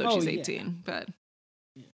the episode, Oh, she's yeah. 18, but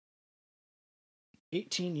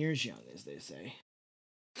 18 years young, as they say.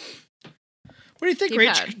 What do you think, Keep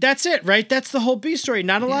Rach? at. That's it, right? That's the whole B story.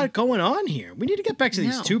 Not a Yeah. lot going on here. We need to get back to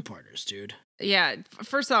these No. two-parters, dude. yeah.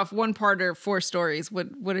 First off, 1-parter, 4 stories. What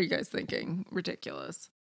are you guys thinking? Ridiculous.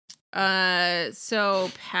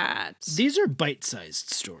 So Pat, These are bite-sized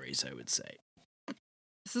stories, I would say.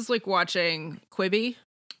 this is like watching Quibi.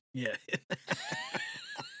 Yeah.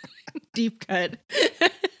 Deep cut.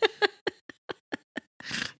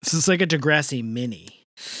 This is like a Degrassi mini.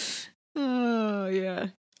 Oh yeah.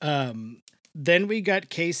 Then we got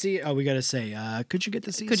Casey. Oh, we got to say, could you get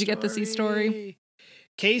the C Could you get the C story?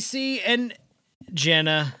 Casey and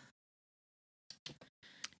Jenna.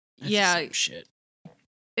 That's the Yeah. same shit.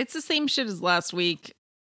 It's the same shit as last week.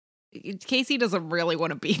 Casey doesn't really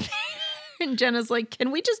want to be there. And Jenna's like, can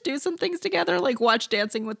we just do some things together? Like watch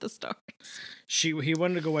Dancing with the Stars. He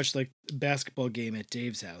wanted to go watch like a basketball game at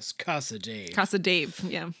Dave's house, Casa Dave. Casa Dave,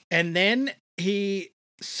 yeah. And then he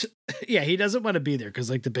doesn't want to be there because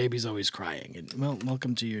like the baby's always crying. And well,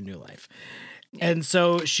 welcome to your new life. And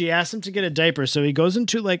so she asked him to get a diaper. So he goes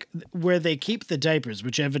into like where they keep the diapers,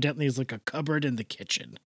 which evidently is like a cupboard in the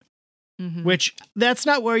kitchen. Mhm. Which that's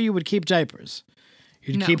not where you would keep diapers.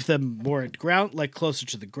 You'd No. keep them more at ground, like closer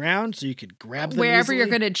to the ground, so you could grab them Wherever you're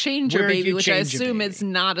easily. going to change your Where baby, you which I change your assume baby. is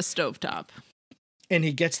not a stovetop. And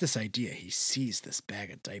he gets this idea. He sees this bag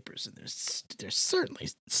of diapers, and there's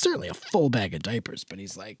certainly a full bag of diapers. But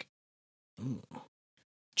he's like, "Ooh.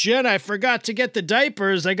 Jen, I forgot to get the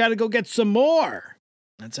diapers. I got to go get some more."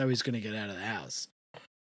 That's how he's going to get out of the house.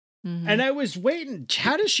 Mhm. And I was waiting.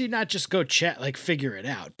 How does she not just go figure it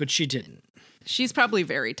out? But she didn't. She's probably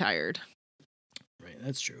very tired. Right,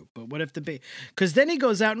 that's true. But what if because then he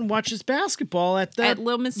goes out and watches basketball at the At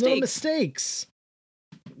Little Mistakes. Mistakes.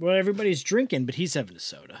 Well, everybody's drinking, but he's having a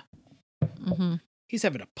soda. Mm-hmm. He's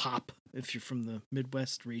having a pop, if you're from the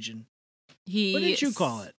Midwest region. He What did you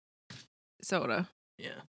call it? Soda.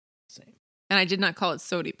 Yeah, same. And I did not call it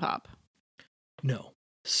Sody Pop. No,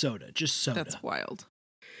 soda, just soda. That's wild.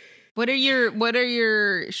 What are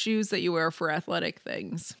your shoes that you wear for athletic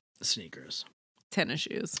things? Sneakers. Tennis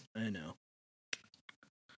shoes. I know.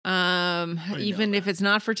 Even if it's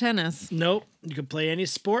not for tennis. Nope. You can play any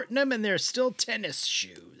sport in them, and they're still tennis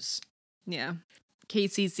shoes. Yeah.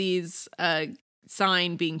 Casey sees a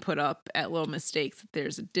sign being put up at Little Mistakes that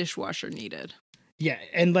there's a dishwasher needed. Yeah,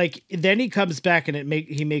 and like then he comes back and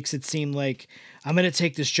he makes it seem like I'm gonna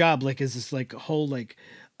take this job like as this like whole like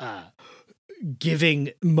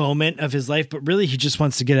giving moment of his life, but really he just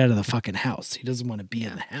wants to get out of the fucking house. He doesn't want to be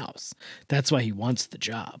in the house. That's why he wants the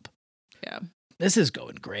job. Yeah. This is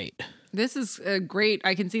going great. This is great.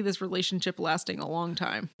 I can see this relationship lasting a long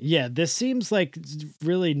time. Yeah, this seems like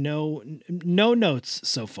really no notes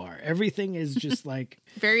so far. Everything is just like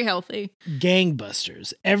Very healthy.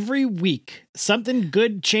 gangbusters. Every week, something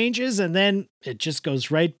good changes, and then it just goes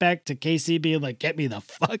right back to Casey being like, "Get me the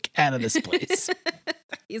fuck out of this place."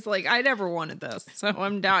 He's like, I never wanted this, so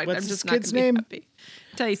I'm down. What's I'm this just not kid's gonna name? be happy.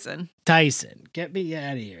 Tyson. Tyson, get me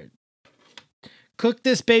out of here. Cook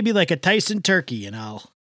this baby like a Tyson turkey, and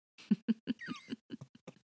I'll.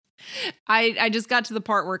 I just got to the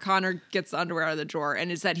part where Connor gets the underwear out of the drawer, and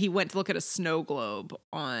is that he went to look at a snow globe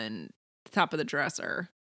on the top of the dresser,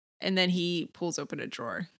 and then he pulls open a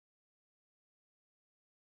drawer,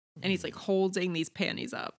 and he's like holding these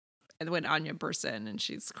panties up, and when Anya bursts in and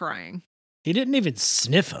she's crying, He didn't even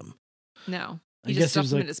sniff them. no, I he guess just he stuffs was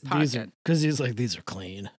them like, in his pocket. because he's like, these are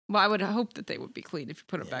clean. Well, I would hope that they would be clean if you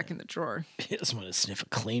put them back in the drawer. He doesn't want to sniff a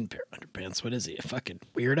clean pair of underpants. What is he, a fucking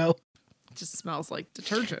weirdo? It just smells like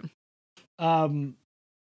detergent.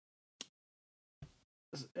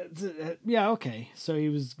 Yeah, okay. So he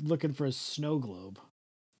was looking for a snow globe.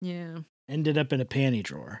 Yeah, Ended up in a panty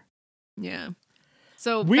drawer. yeah.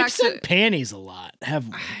 So We've back said to panties a lot,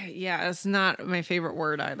 haven't we? yeah, it's not my favorite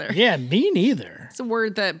word either. Yeah, me neither. It's a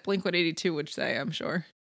word that Blink-182 would say, I'm sure.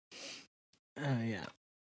 Yeah.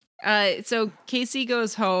 So Casey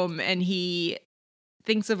goes home and he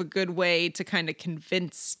thinks of a good way to kind of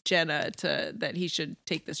convince Jenna that he should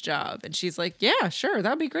take this job. And she's like, yeah, sure.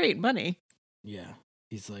 That'd be great. Money. Yeah.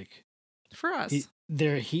 He's like, for us.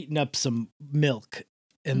 They're heating up some milk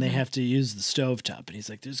and they have to use the stovetop. And he's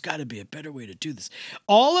like, there's got to be a better way to do this.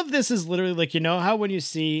 All of this is literally like, you know how when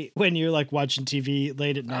you're like watching TV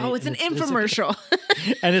late at night. Oh, it's an infomercial.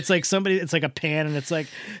 And it's like it's like a pan and it's like,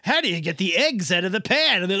 how do you get the eggs out of the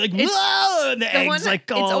pan? And they're like, whoa! And the eggs like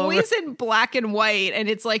go it's all always over. in black and white. And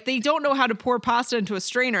it's like they don't know how to pour pasta into a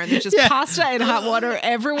strainer. And there's just pasta and hot water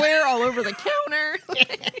everywhere, all over the counter.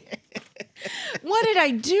 What did I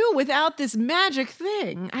do without this magic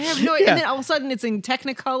thing? I have no idea. And then all of a sudden it's in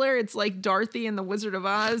Technicolor. It's like Dorothy and the Wizard of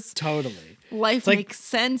Oz. Totally. Life makes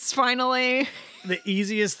sense finally. The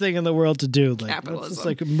easiest thing in the world to do. Like, Capitalism. let's just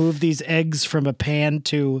like move these eggs from a pan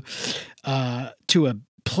to a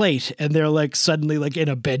plate, and they're like suddenly like in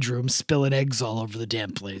a bedroom spilling eggs all over the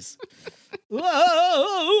damn place.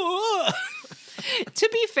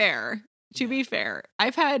 To be fair,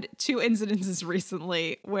 I've had 2 incidences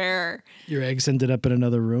recently where your eggs ended up in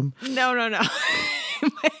another room. No.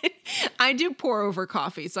 I do pour over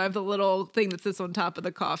coffee. So I have the little thing that sits on top of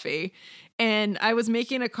the coffee. And I was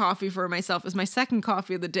making a coffee for myself. It was my second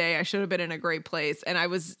coffee of the day. I should have been in a great place. And I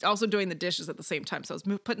was also doing the dishes at the same time. So I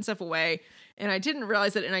was putting stuff away. And I didn't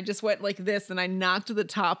realize it. And I just went like this. And I knocked the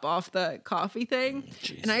top off the coffee thing.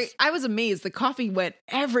 Jesus. And I was amazed. The coffee went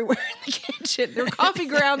everywhere in the kitchen. There were coffee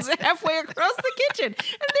grounds halfway across the kitchen. And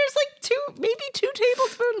there's like maybe 2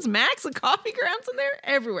 tablespoons max of coffee grounds in there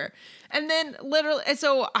everywhere. And then literally,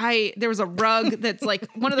 there was a rug that's like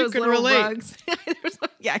one of those little rugs.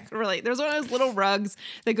 I can relate. There's one of those little rugs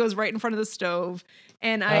that goes right in front of the stove.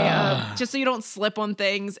 And I, just so you don't slip on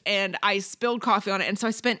things, and I spilled coffee on it. And so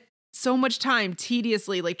I spent so much time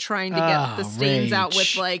tediously like trying to get the stains out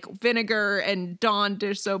with like vinegar and Dawn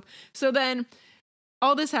dish soap. So then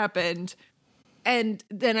all this happened. And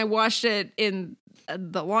then I washed it in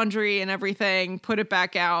the laundry and everything, put it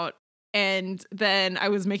back out. And then I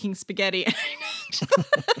was making spaghetti and I knocked the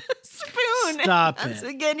spoon. Stop and it.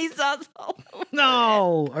 Spaghetti sauce all over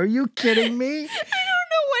No, are you kidding me? I don't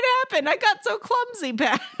know what happened. I got so clumsy,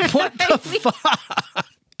 Pat. What the fuck?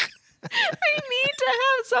 I need to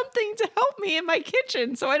have something to help me in my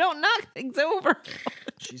kitchen so I don't knock things over.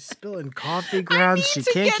 She's spilling coffee grounds. She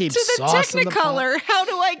can't keep to the sauce in the pot. Technicolor. How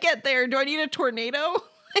do I get there? Do I need a tornado?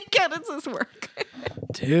 Like, how does this work?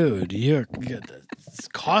 Dude, you got the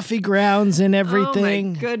coffee grounds and everything.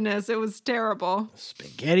 Oh my goodness, it was terrible.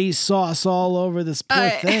 Spaghetti sauce all over this poor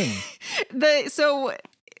thing. So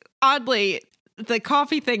oddly, the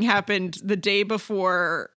coffee thing happened the day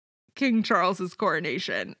before King Charles's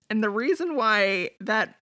coronation. And the reason why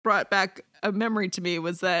that brought back a memory to me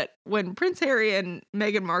was that when Prince Harry and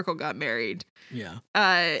Meghan Markle got married,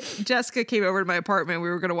 Jessica came over to my apartment. We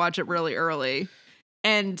were going to watch it really early.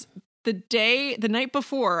 And the night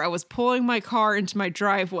before, I was pulling my car into my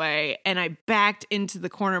driveway and I backed into the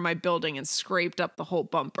corner of my building and scraped up the whole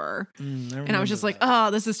bumper. And I was just like, oh,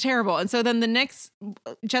 this is terrible. And so then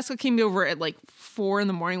Jessica came over at like 4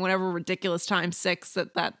 a.m, whatever ridiculous time, 6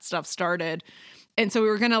 that stuff started. And so we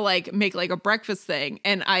were going to like make like a breakfast thing.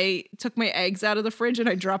 And I took my eggs out of the fridge and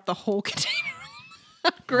I dropped the whole container. Oh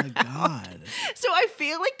my God. So I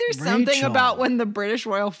feel like there's something about when the British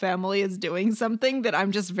royal family is doing something that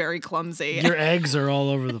I'm just very clumsy. Your eggs are all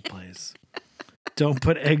over the place. Don't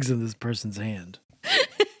put eggs in this person's hand.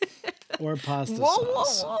 Or pasta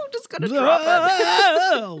sauce. Whoa. Just gonna drop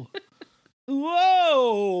it.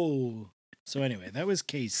 Whoa. So anyway, that was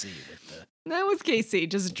KC That was KC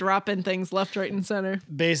just dropping things left, right, and center.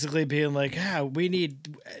 Basically being like,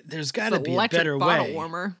 there's got to be a better way.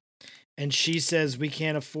 Warmer. And she says we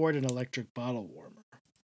can't afford an electric bottle warmer.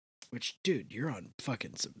 Which, dude, you're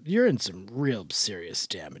in some real serious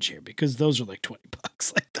damage here because those are like $20.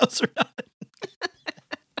 Like those are not.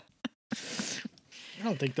 I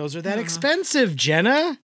don't think those are that expensive,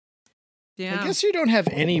 Jenna. Yeah. I guess you don't have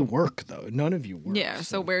any work though. None of you work. Yeah.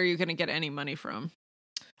 So where are you going to get any money from?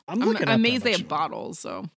 I'm amazed they have bottles.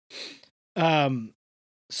 So.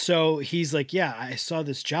 So he's like, yeah, I saw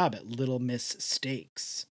this job at Little Miss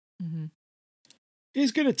Steaks. Mm-hmm.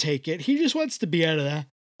 He's gonna take it. He just wants to be out of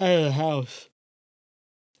the house.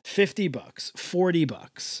 $50,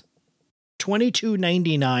 $40,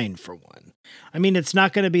 $22.99 for one. I mean, it's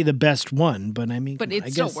not going to be the best one, but I mean, but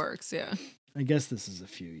it still works. Yeah. I guess this is a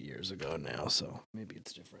few years ago now, so maybe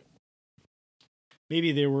it's different.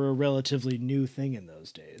 Maybe they were a relatively new thing in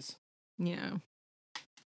those days. Yeah.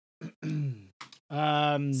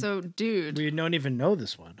 So, dude, we don't even know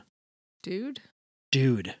this one. Dude.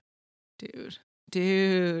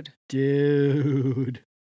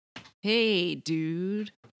 Hey,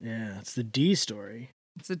 dude. Yeah, it's the D story.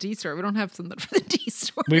 It's a D story. We don't have something for the D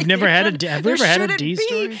story. We've never had a D. Have we ever had a D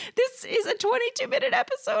story? This is a 22-minute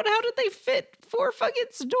episode. How did they fit 4 fucking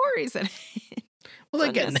stories in it? Well,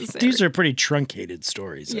 again, these are pretty truncated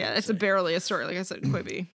stories. Yeah, it's barely a story. Like I said,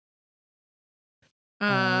 Quibi.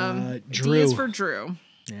 Drew. D is for Drew.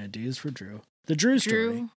 Yeah, D is for Drew. The Drew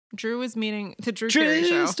story. Drew is meeting the Drew Carey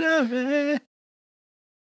show. Story.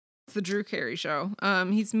 It's the Drew Carey show.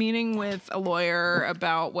 He's meeting with a lawyer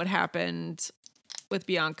about what happened with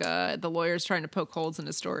Bianca. The lawyer's trying to poke holes in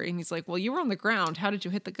his story. And he's like, well, you were on the ground. How did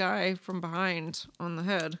you hit the guy from behind on the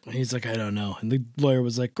head? He's like, I don't know. And the lawyer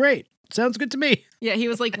was like, great. Sounds good to me. Yeah, he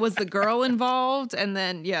was like, was the girl involved? And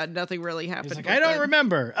then, yeah, nothing really happened. He's like, I don't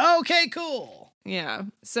remember. Okay, cool. Yeah.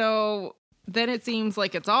 So then it seems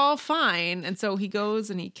like it's all fine. And so he goes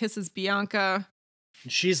and he kisses Bianca.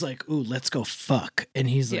 And she's like, ooh, let's go fuck. And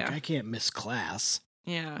he's like, I can't miss class.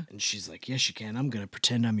 Yeah. And she's like, yes, you can. I'm going to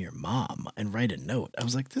pretend I'm your mom and write a note. I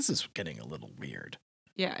was like, this is getting a little weird.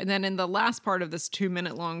 Yeah. And then in the last part of this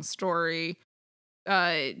 2-minute long story,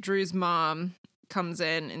 Drew's mom comes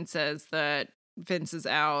in and says that Vince is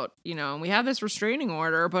out, and we have this restraining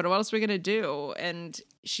order, but what else are we going to do? And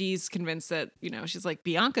she's convinced that, she's like,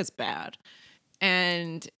 Bianca's bad.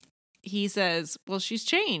 And he says, well, she's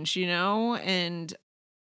changed, and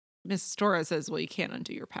Mrs. Torres says, well, you can't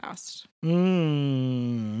undo your past.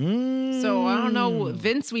 Mm-hmm. So I don't know.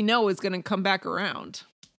 Vince, we know, is going to come back around.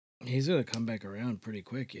 He's going to come back around pretty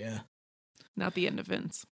quick, yeah. Not the end of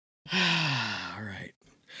Vince. All right.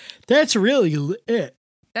 That's really it.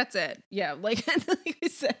 That's it. Yeah, like we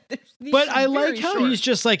said. But I like how he's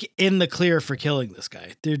just like in the clear for killing this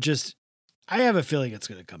guy. I have a feeling it's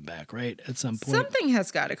going to come back, right? At some point. Something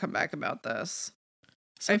has got to come back about this.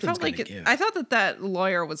 I thought that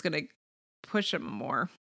lawyer was going to push him more.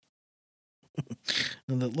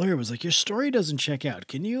 And the lawyer was like, your story doesn't check out.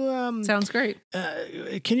 Can you Sounds great.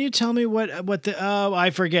 Can you tell me what I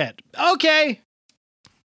forget. Okay.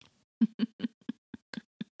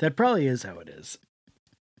 That probably is how it is.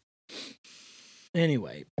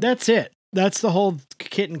 Anyway, that's it. That's the whole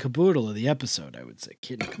kit and caboodle of the episode, I would say.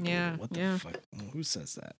 Kit and caboodle. Yeah, what the fuck? Who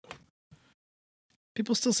says that?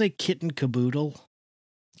 People still say kit and caboodle.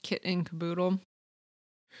 Kit and caboodle.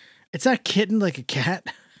 It's not kitten like a cat.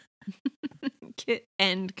 Kit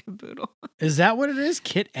and caboodle. Is that what it is?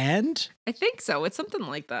 Kit and? I think so. It's something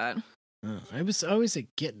like that. Oh, I always say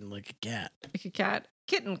kitten like a cat. Like a cat.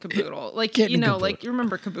 Kitten caboodle. Like, kitten caboodle. Like you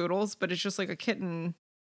remember caboodles, but it's just like a kitten.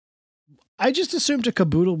 I just assumed a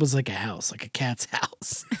caboodle was like a house, like a cat's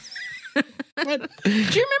house. Do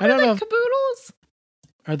you remember caboodles?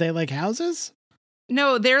 Are they like houses?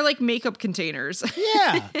 No, they're like makeup containers.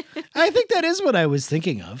 Yeah. I think that is what I was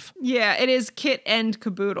thinking of. Yeah, it is kit and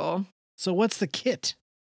caboodle. So what's the kit?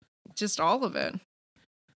 Just all of it.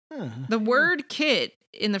 The word kit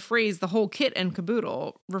in the phrase the whole kit and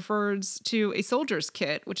caboodle refers to a soldier's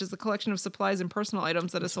kit, which is the collection of supplies and personal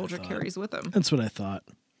items that a soldier carries with him. That's what I thought.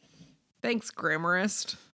 Thanks,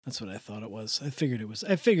 grammarist. That's what I thought it was. I figured it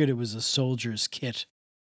was a soldier's kit.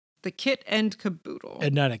 The kit and caboodle.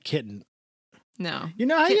 And not a kitten. No. You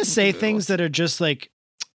know how you say things that are just like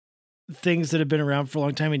things that have been around for a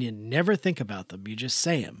long time and you never think about them. You just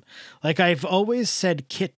say them. Like I've always said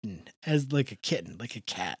kitten as like a kitten, like a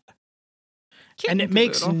cat. Kitten and it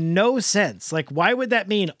makes no sense. Like, why would that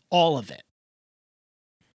mean all of it?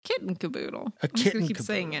 Kitten caboodle. A kitten keep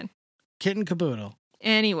saying it. Kitten caboodle.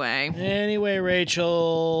 Anyway, Rachel.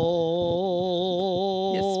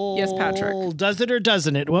 Yes, Patrick. Does it or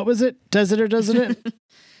doesn't it? What was it? Does it or doesn't it?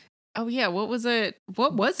 Oh, yeah. What was it?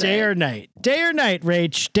 What was it? Day or night? Day or night,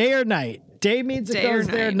 Rach? Day or night? Day means it goes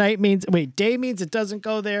there. Night means... Wait, day means it doesn't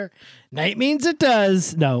go there. Night means it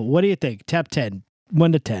does. No, what do you think? Top 10.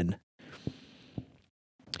 1 to 10.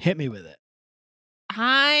 Hit me with it.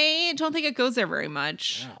 I don't think it goes there very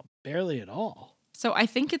much. Wow, barely at all. So I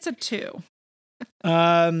think it's a 2.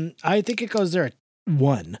 I think it goes there at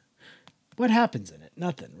 1. What happens in it?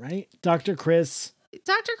 Nothing, right? Dr. Chris,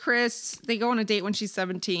 they go on a date when she's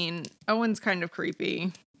 17. Owen's kind of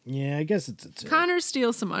creepy. Yeah, I guess it's a 2. Connor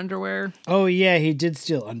steals some underwear. Oh, yeah, he did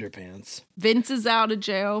steal underpants. Vince is out of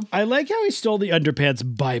jail. I like how he stole the underpants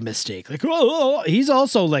by mistake. Like, oh, he's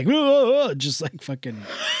also like, oh, just like fucking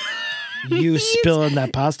you spilling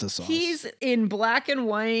that pasta sauce. He's in black and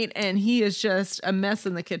white, and he is just a mess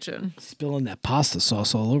in the kitchen. Spilling that pasta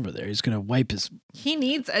sauce all over there. He's going to wipe his... He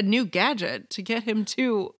needs a new gadget to get him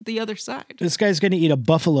to the other side. This guy's going to eat a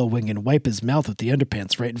buffalo wing and wipe his mouth with the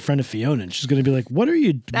underpants right in front of Fiona. And she's going to be like, what are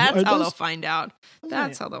you doing? That's how they'll find out.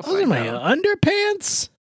 Those are my underpants?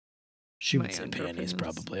 She would say panties,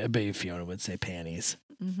 probably. I bet you Fiona would say panties.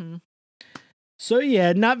 Mm-hmm. So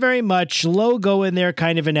yeah, not very much. Logo in there,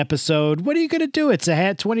 kind of an episode. What are you gonna do? It's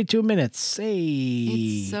 22 minutes. Hey,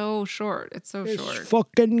 It's so short. It's so this short.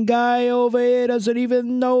 fucking guy over here doesn't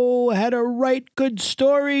even know how to write good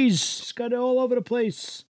stories. He's got it all over the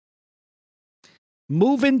place.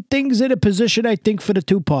 Moving things in a position, I think, for the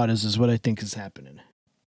two-parters is what I think is happening.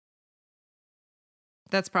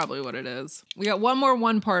 That's probably what it is. We got one more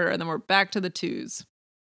one-parter, and then we're back to the twos.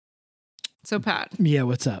 So, Pat. Yeah,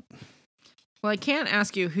 what's up? Well, I can't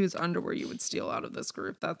ask you whose underwear you would steal out of this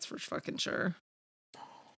group. That's for fucking sure.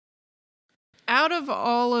 Out of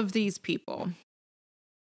all of these people,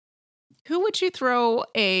 who would you throw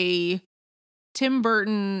a Tim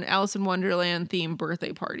Burton Alice in Wonderland themed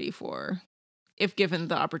birthday party for, if given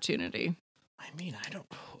the opportunity?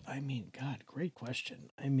 God, great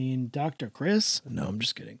question. Dr. Chris? No, I'm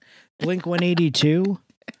just kidding. Blink 182.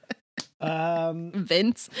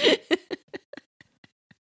 Vince.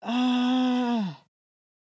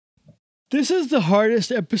 This is the hardest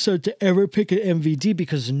episode to ever pick an MVD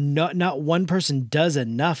because not one person does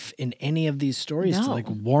enough in any of these stories to like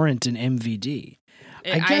warrant an MVD.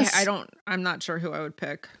 I'm not sure who I would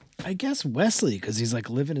pick. I guess Wesley, because he's like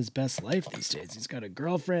living his best life these days. He's got a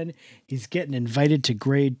girlfriend. He's getting invited to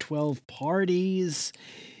grade 12 parties.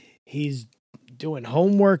 He's doing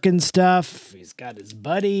homework and stuff. He's got his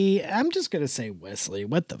buddy. I'm just going to say Wesley.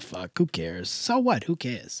 What the fuck? Who cares? So what? Who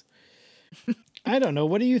cares? I don't know.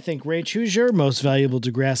 What do you think, Rach? Who's your most valuable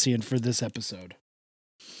Degrassian for this episode?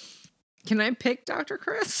 Can I pick Dr.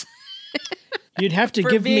 Chris? You'd have to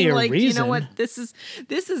give me a reason. You know what? This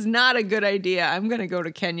is not a good idea. I'm going to go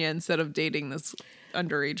to Kenya instead of dating this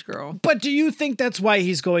underage girl. But do you think that's why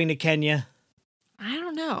he's going to Kenya? I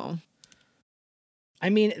don't know.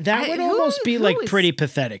 That would almost be pretty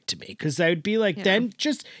pathetic to me because I would be like, then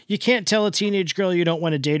just you can't tell a teenage girl you don't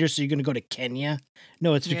want to date her, so you're going to go to Kenya.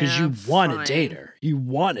 No, it's because you want to date her. You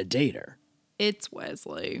want to date her. It's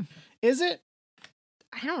Wesley. Is it?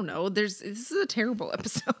 I don't know. This is a terrible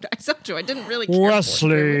episode. I told you I didn't really care.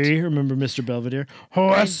 Wesley, remember Mr. Belvedere?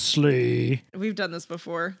 Wesley. We've done this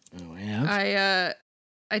before. Oh, I have.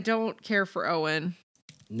 I don't care for Owen.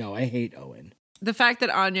 No, I hate Owen. The fact that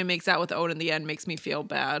Anya makes out with Owen in the end makes me feel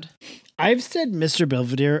bad. I've said Mr.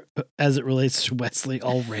 Belvedere as it relates to Wesley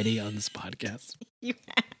already on this podcast. You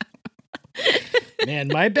have. Man,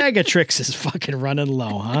 my bag of tricks is fucking running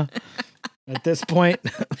low, huh? At this point,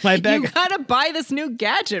 my bag. You gotta buy this new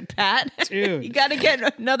gadget, Pat. Dude. You gotta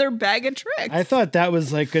get another bag of tricks. I thought that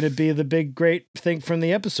was like going to be the big, great thing from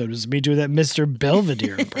the episode was me doing that Mr.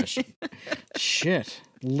 Belvedere impression. Shit.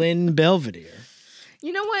 Lynn Belvedere.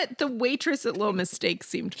 You know what? The waitress at Little Mistake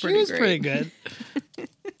seemed pretty great. She was pretty good.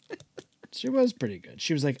 She was pretty good.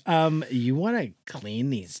 She was like, you want to clean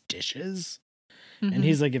these dishes? Mm-hmm. And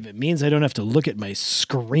he's like, if it means I don't have to look at my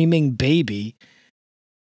screaming baby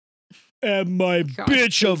and my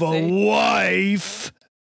bitch of a wife.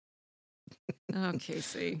 Oh,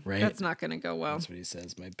 Casey. Right? That's not going to go well. That's what he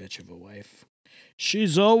says, my bitch of a wife.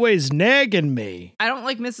 She's always nagging me. I don't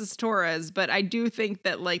like Mrs. Torres, but I do think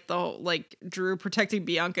that like the whole, like Drew protecting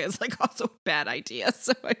Bianca is like also a bad idea.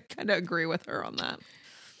 So I kind of agree with her on that.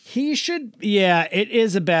 He should, it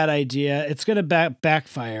is a bad idea. It's going to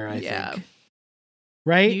backfire, I think.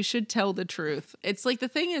 Right? You should tell the truth. It's like the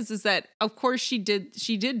thing is that of course she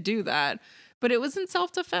did do that, but it was in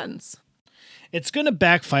self-defense. It's going to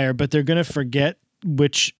backfire, but they're going to forget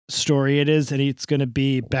which story it is, and it's going to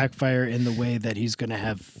be backfire in the way that he's going to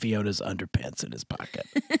have Fiona's underpants in his pocket.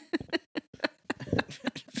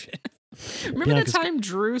 Remember the time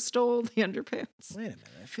Drew stole the underpants? Wait a minute.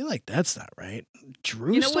 I feel like that's not right.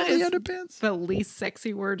 Drew stole the underpants? The least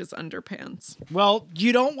sexy word is underpants. Well,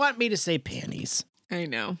 you don't want me to say panties. I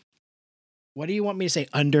know. What do you want me to say?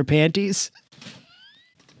 Underpanties?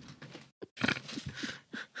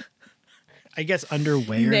 I guess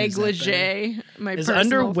underwear. Negligee. Is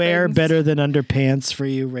underwear things. Better than underpants for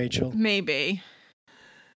you, Rachel? Maybe.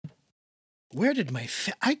 Where did my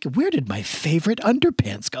favorite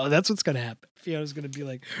underpants go? That's what's going to happen. Fiona's going to be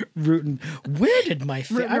like rooting. Where did my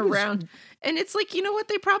rooting around? And it's like, you know what?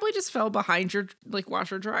 They probably just fell behind your like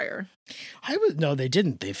washer dryer. No, they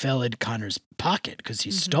didn't. They fell in Connor's pocket because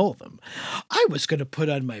he stole them. I was going to put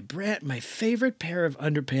on my favorite pair of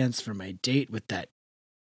underpants for my date with that.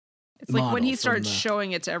 It's like when he starts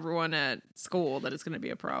showing it to everyone at school that it's going to be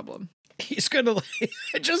a problem. He's going to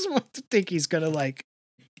I just want to think he's going to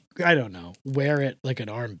I don't know, wear it like an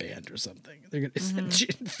armband or something. They're gonna,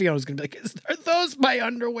 Fiona's going to be like, are those my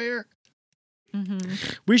underwear?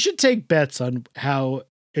 Mm-hmm. We should take bets on how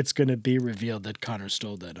it's going to be revealed that Connor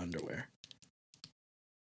stole that underwear.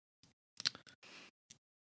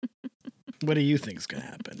 What do you think's gonna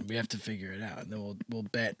happen? We have to figure it out, and then we'll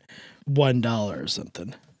bet $1 or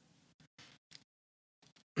something.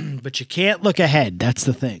 But you can't look ahead. That's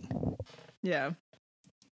the thing. Yeah.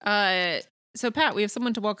 So Pat, we have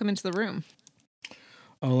someone to welcome into the room.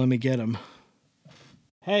 Oh, let me get him.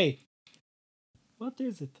 Hey, what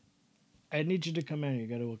is it? I need you to come out. You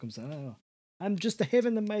gotta welcome some. Oh, I'm just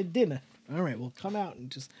having my dinner. All right, well, come out and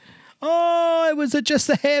just. Oh, I was just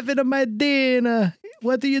having my dinner.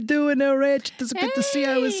 What are you doing there, Rach? It's good to see.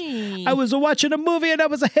 I was watching a movie and I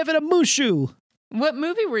was having a mushu. What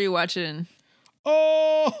movie were you watching?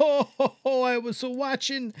 Oh, I was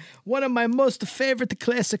watching one of my most favorite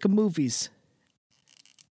classic movies.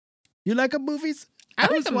 You like movies? I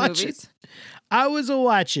like the movies. I was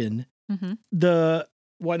watching the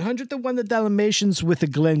 101 Dalmatians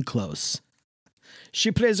with Glenn Close. She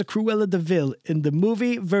plays a Cruella de Vil in the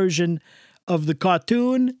movie version of the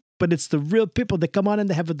cartoon, but it's the real people that come on and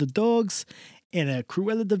they have the dogs. And a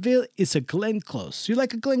Cruella de Vil is a Glenn Close. You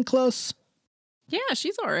like a Glenn Close? Yeah,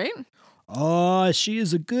 she's all right. Oh, she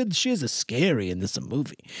is a scary in this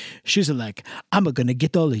movie. She's like, I'm going to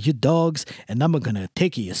get all of your dogs and I'm going to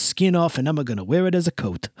take your skin off and I'm going to wear it as a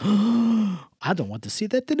coat. I don't want to see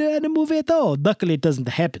that in a movie at all. Luckily, it doesn't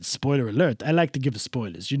happen. Spoiler alert. I like to give the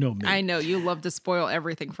spoilers. You know me. I know. You love to spoil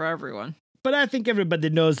everything for everyone. But I think everybody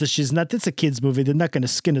knows that she's not. It's a kid's movie. They're not going to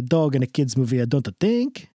skin a dog in a kid's movie, I don't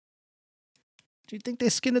think. Do you think they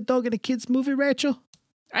skin a dog in a kid's movie, Rachel?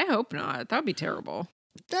 I hope not. That would be terrible.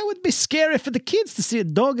 That would be scary for the kids to see a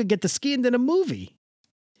dog get skinned in a movie.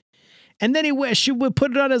 And then she would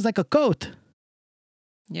put it on as like a coat.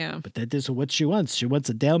 Yeah. But that is what she wants. She wants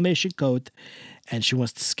a Dalmatian coat, and she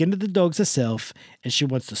wants to skin the dogs herself, and she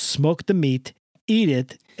wants to smoke the meat, eat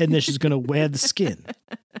it, and then she's going to wear the skin.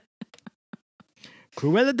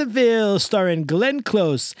 Cruella de Vil, starring Glenn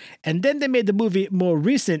Close. And then they made the movie, more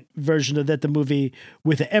recent version of that, the movie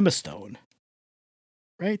with Emma Stone.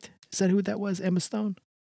 Right? Is that who that was? Emma Stone?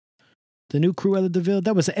 The new Cruella de Vil?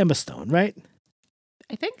 That was Emma Stone, right?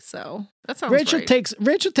 I think so. That sounds right.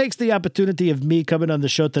 Rachel takes the opportunity of me coming on the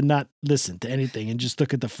show to not listen to anything and just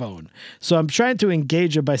look at the phone. So I'm trying to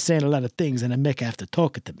engage her by saying a lot of things, and Emeka have to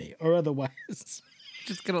talk it to me, or otherwise,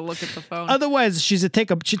 just gonna look at the phone. Otherwise, she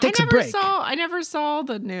takes a break. I never saw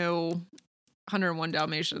the new 101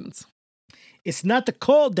 Dalmatians. It's not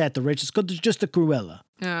called that, the Rachel. It's called just the Cruella.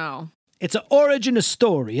 Oh. It's an origin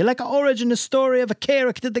story. You like an origin story of a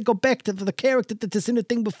character. They go back to the character that is in the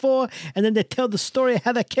thing before, and then they tell the story of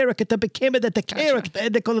how that character became character,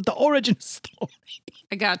 and they call it the origin story.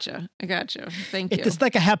 I gotcha. Thank you. It's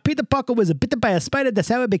like how Peter Parker was bitten by a spider. That's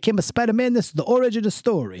how he became a Spider-Man. This is the origin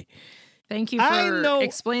story. Thank you for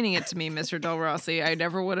explaining it to me, Mr. Del Rossi. I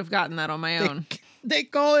never would have gotten that on my own. They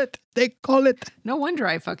call it. No wonder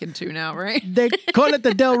I fucking tune out, right? They call it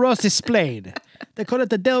the Del Rossi splain. They call it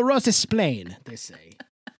the Del Rossi splain, they say.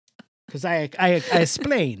 Because I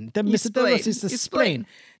explain. Mr. Del Rossi's the splain.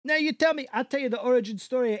 Now you tell me, I'll tell you the origin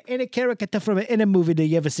story of any character from any movie that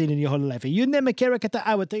you ever seen in your whole life. If you name a character,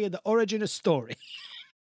 I will tell you the origin story.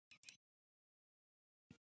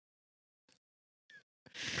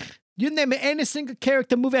 You name any single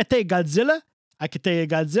character movie, I tell you Godzilla. I could tell you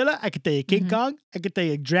Godzilla. I could tell you King Kong. I could tell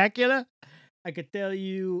you Dracula. I could tell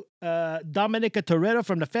you Dominica Toretto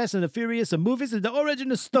from the Fast and the Furious movies and the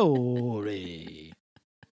origin story.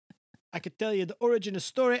 I could tell you the origin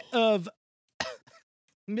story of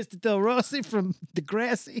Mr. Del Rossi from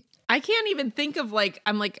Degrassi. I can't even think of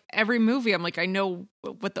every movie. I know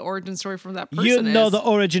what the origin story from that person is. You know the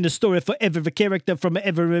origin story for every character from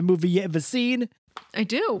every movie you ever seen. I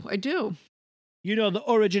do. You know the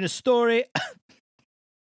origin story.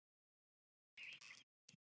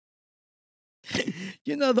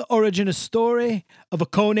 You know the origin story of a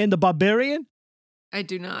Conan the Barbarian? I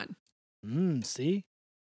do not. See?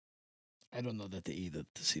 I don't know that either,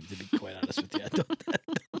 to be quite honest with you.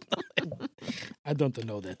 I don't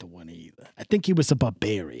know that one either. I think he was a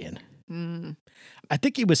barbarian. I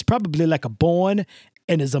think he was probably like a born,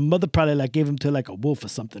 and his mother probably gave him to a wolf or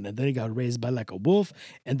something, and then he got raised by a wolf,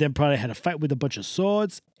 and then probably had a fight with a bunch of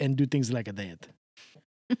swords and do things like that.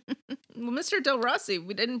 Well, Mr. Del Rossi,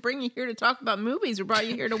 we didn't bring you here to talk about movies. We brought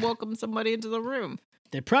you here to welcome somebody into the room.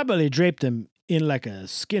 They probably draped him in a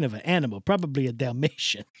skin of an animal, probably a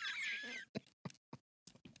Dalmatian.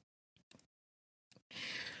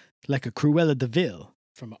 Like a Cruella de Vil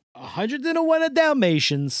from 101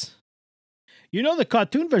 Dalmatians. You know the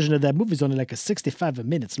cartoon version of that movie is only 65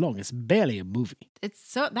 minutes long. It's barely a movie.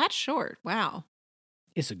 It's that's short. Wow.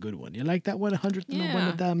 It's a good one. You like that one,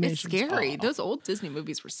 101 Dalmatians? It's scary. Those old Disney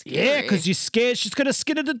movies were scary. Yeah, because you're scared she's going to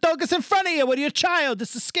skin the dog that's in front of you when you're a child.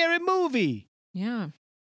 It's a scary movie. Yeah.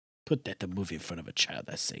 Put that movie in front of a child.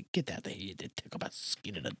 I say, get out of here. They talk about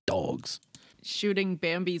skinning the dogs. Shooting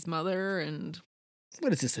Bambi's mother and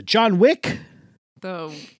What is this? A John Wick?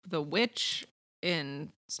 the witch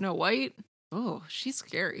in Snow White. Oh, she's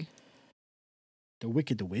scary. The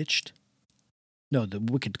Wicked, the Witched? No, the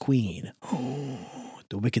Wicked Queen. Oh,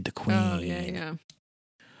 the Wicked, the Queen. Oh, yeah.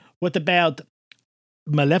 What about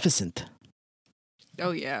Maleficent?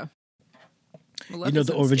 Oh, yeah. You know the Maleficent's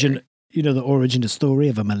origin. scary. You know the origin story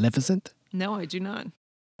of a Maleficent. No, I do not.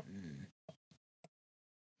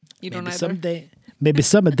 You don't Maybe either. Maybe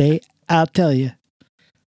someday, I'll tell you.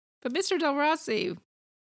 But Mr. Del Rossi,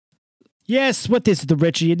 Yes, what is it,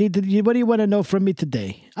 Richie? What do you want to know from me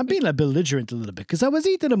today? I'm being a belligerent a little bit because I was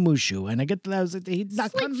eating a mushu and I was he's it's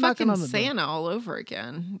not like knocking fucking on the door. Santa all over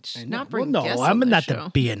again. Should not Well, bring no, guests I'm on not this show.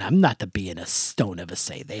 I'm not the being a don't ever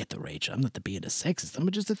say that, Rachel. I'm not the being a sexist. I'm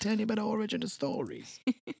just telling you about the origin of stories.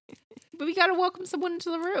 But we got to welcome someone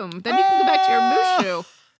into the room. Then you can go back to your mushu.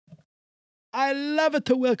 I love it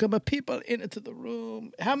to welcome people into the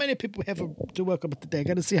room. How many people have to welcome today? I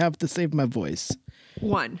got to see how to save my voice.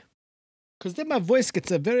 One. Because then my voice gets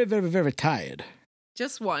very, very, very tired.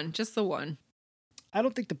 Just one. Just the one. I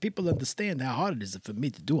don't think the people understand how hard it is for me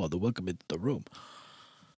to do all the welcome into the room.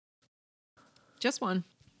 Just one.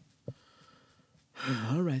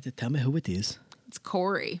 All right, tell me who it is. It's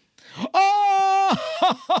Corey.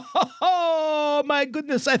 Oh, my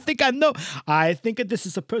goodness. I think I know. I think this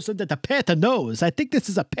is a person that the pet knows. I think this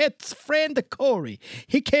is a pet's friend, Corey.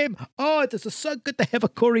 He came. Oh, it is so good to have a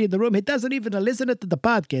Corey in the room. He doesn't even listen to the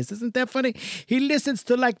podcast. Isn't that funny? He listens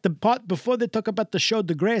to like the part before they talk about the show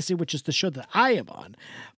Degrassi, which is the show that I am on.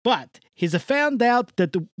 But he's found out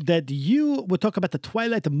that you will talk about the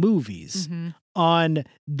Twilight movies on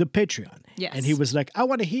the Patreon. Yes. And he was like, I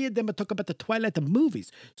want to hear them talk about the Twilight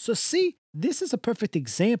movies. So see, this is a perfect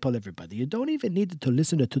example, everybody. You don't even need to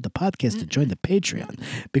listen to the podcast to join the Patreon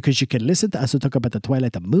because you can listen to us talk about the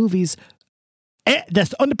Twilight movies. That's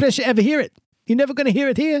the only place you ever hear it. You're never going to hear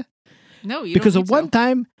it here. No, you Because don't of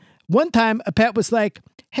need one time, Pat was like,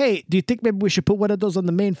 hey, do you think maybe we should put one of those on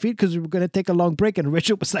the main feed because we were going to take a long break? And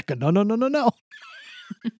Richard was like, no.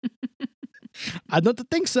 I don't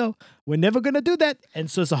think so. We're never going to do that.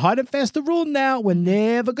 And so it's a hard and fast rule now. We're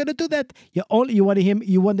never going to do that. You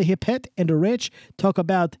want to hear Pat and the Rich talk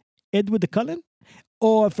about Edward the Cullen?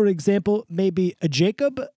 Or, for example, maybe a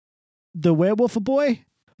Jacob, the werewolf boy?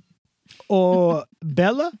 Or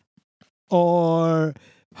Bella? Or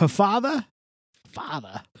her father?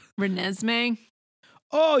 Renesmee.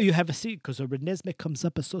 Oh, you have a seat because Renesmee comes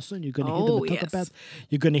up so soon. You're going to hear them talk yes. about.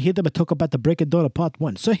 You're going to hear them talk about the Breaking Dawn Part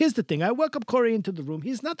 1. So here's the thing. I welcome Corey into the room.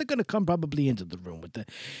 He's not going to come probably into the room with the.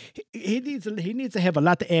 He needs to have a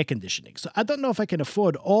lot of air conditioning. So I don't know if I can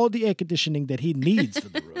afford all the air conditioning that he needs for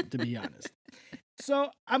the room. To be honest. So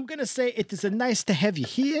I'm going to say it is nice to have you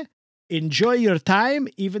here. Enjoy your time,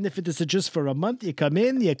 even if it is just for a month. You come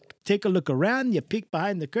in, you take a look around, you peek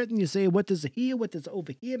behind the curtain, you say, "What is here? What is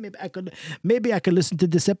over here?" Maybe I could listen to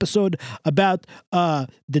this episode about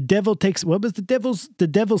the devil takes. What was the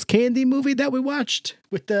Devil's Candy movie that we watched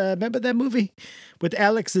with remember that movie with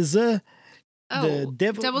Alex Azar?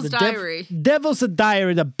 Devil's Diary. Devil's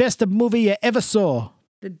Diary, the best movie you ever saw.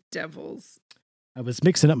 The Devils. I was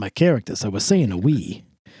mixing up my characters. I was saying a we.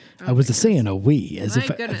 I was saying a we as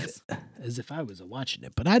if I was watching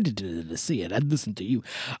it, but I didn't see it. I'd listen to you.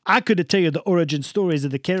 I could tell you the origin stories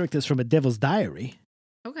of the characters from A Devil's Diary.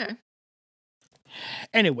 Okay.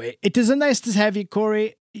 Anyway, it is nice to have you,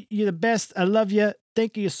 Corey. You're the best. I love you.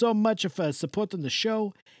 Thank you so much for supporting the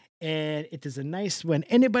show. And it is nice when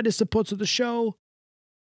anybody supports the show.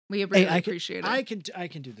 We really appreciate it. I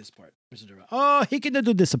can do this part. Oh, he can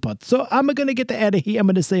do this part. So I'm going to get out of here. I'm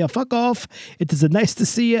going to say, fuck off. It is nice to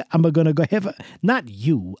see you. I'm going to go have not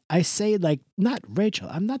you. I say like, not Rachel.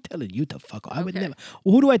 I'm not telling you to fuck off. I would never.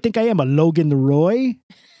 Who do I think I am? A Logan Roy?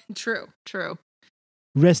 True.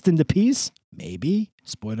 Rest in the peace? Maybe.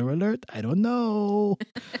 Spoiler alert. I don't know.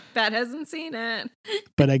 Pat hasn't seen it.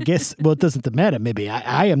 But I guess, well, it doesn't matter. Maybe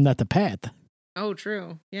I am not the Pat. Oh,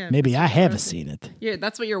 true. Yeah. Maybe I haven't seen it. Yeah,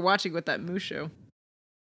 that's what you're watching with that Mushu.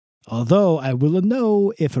 Although I will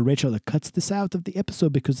know if Rachel cuts this out of the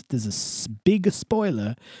episode because it is a big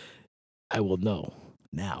spoiler. I will know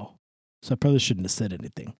now. So I probably shouldn't have said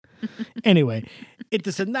anything. Anyway, it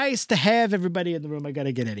is nice to have everybody in the room. I got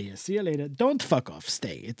to get out of here. See you later. Don't fuck off.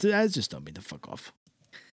 Stay. I just don't mean to fuck off.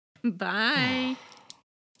 Bye.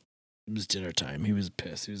 It was dinner time. He was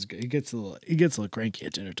pissed. He gets a little cranky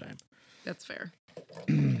at dinner time. That's fair.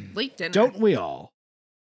 Late dinner. Don't we all?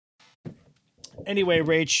 Anyway,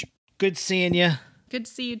 Rach, good seeing you. Good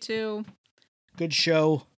to see you too. Good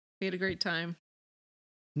show. We had a great time.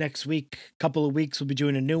 Next week, couple of weeks, we'll be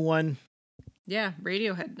doing a new one. Yeah,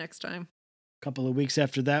 Radiohead next time. Couple of weeks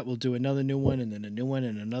after that, we'll do another new one, and then a new one,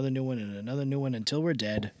 and another new one, and another new one until we're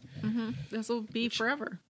dead. Mm-hmm. This will be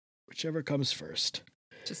forever. Whichever comes first.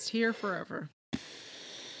 Just here forever.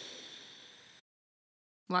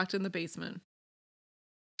 Locked in the basement.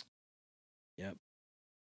 Yep.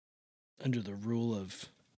 Under the rule of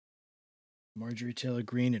Marjorie Taylor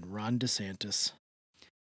Greene and Ron DeSantis.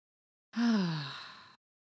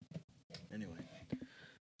 Anyway,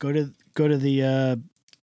 go to the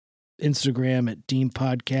Instagram at Dean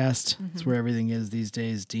Podcast. That's where everything is these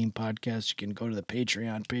days. Dean Podcast. You can go to the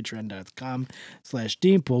Patreon,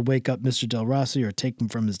 patreon.com/Dean. We'll wake up Mr. Del Rossi or take him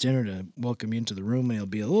from his dinner to welcome you into the room, and he'll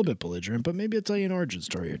be a little bit belligerent, but maybe he'll tell you an origin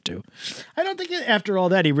story or two. I don't think after all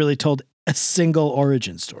that he really told a single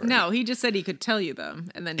origin story. No, he just said he could tell you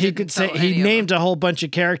them, and then he could say he named a whole bunch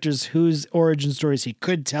of characters whose origin stories he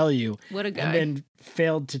could tell you. What a guy! And then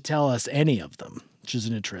failed to tell us any of them, which is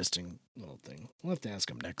an interesting little thing. We'll have to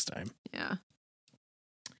ask him next time. Yeah.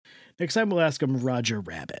 Next time we'll ask him Roger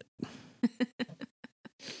Rabbit.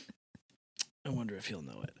 I wonder if he'll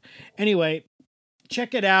know it. Anyway,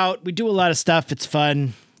 check it out. We do a lot of stuff. It's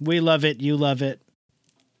fun. We love it. You love it.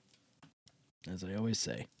 As I always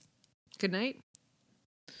say. Good night.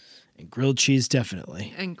 And grilled cheese,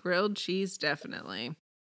 definitely. And grilled cheese, definitely.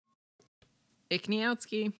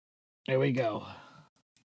 Ikniowski. There we go.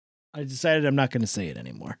 I decided I'm not going to say it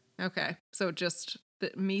anymore. Okay. So just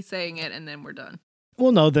me saying it, and then we're done.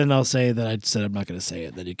 Well, no, then I'll say that I said I'm not going to say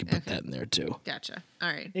it. Then you can put that in there, too. Gotcha. All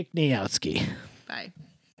right. Ikniowski. Bye.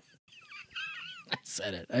 I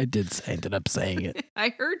said it. I ended up saying it. I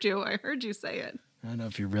heard you. I heard you say it. I don't know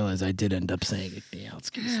if you realize I did end up saying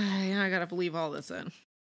Ikniowski. Yeah, I got to believe all this in.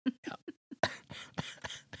 Yeah.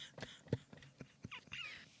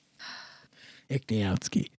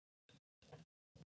 Ikniowski.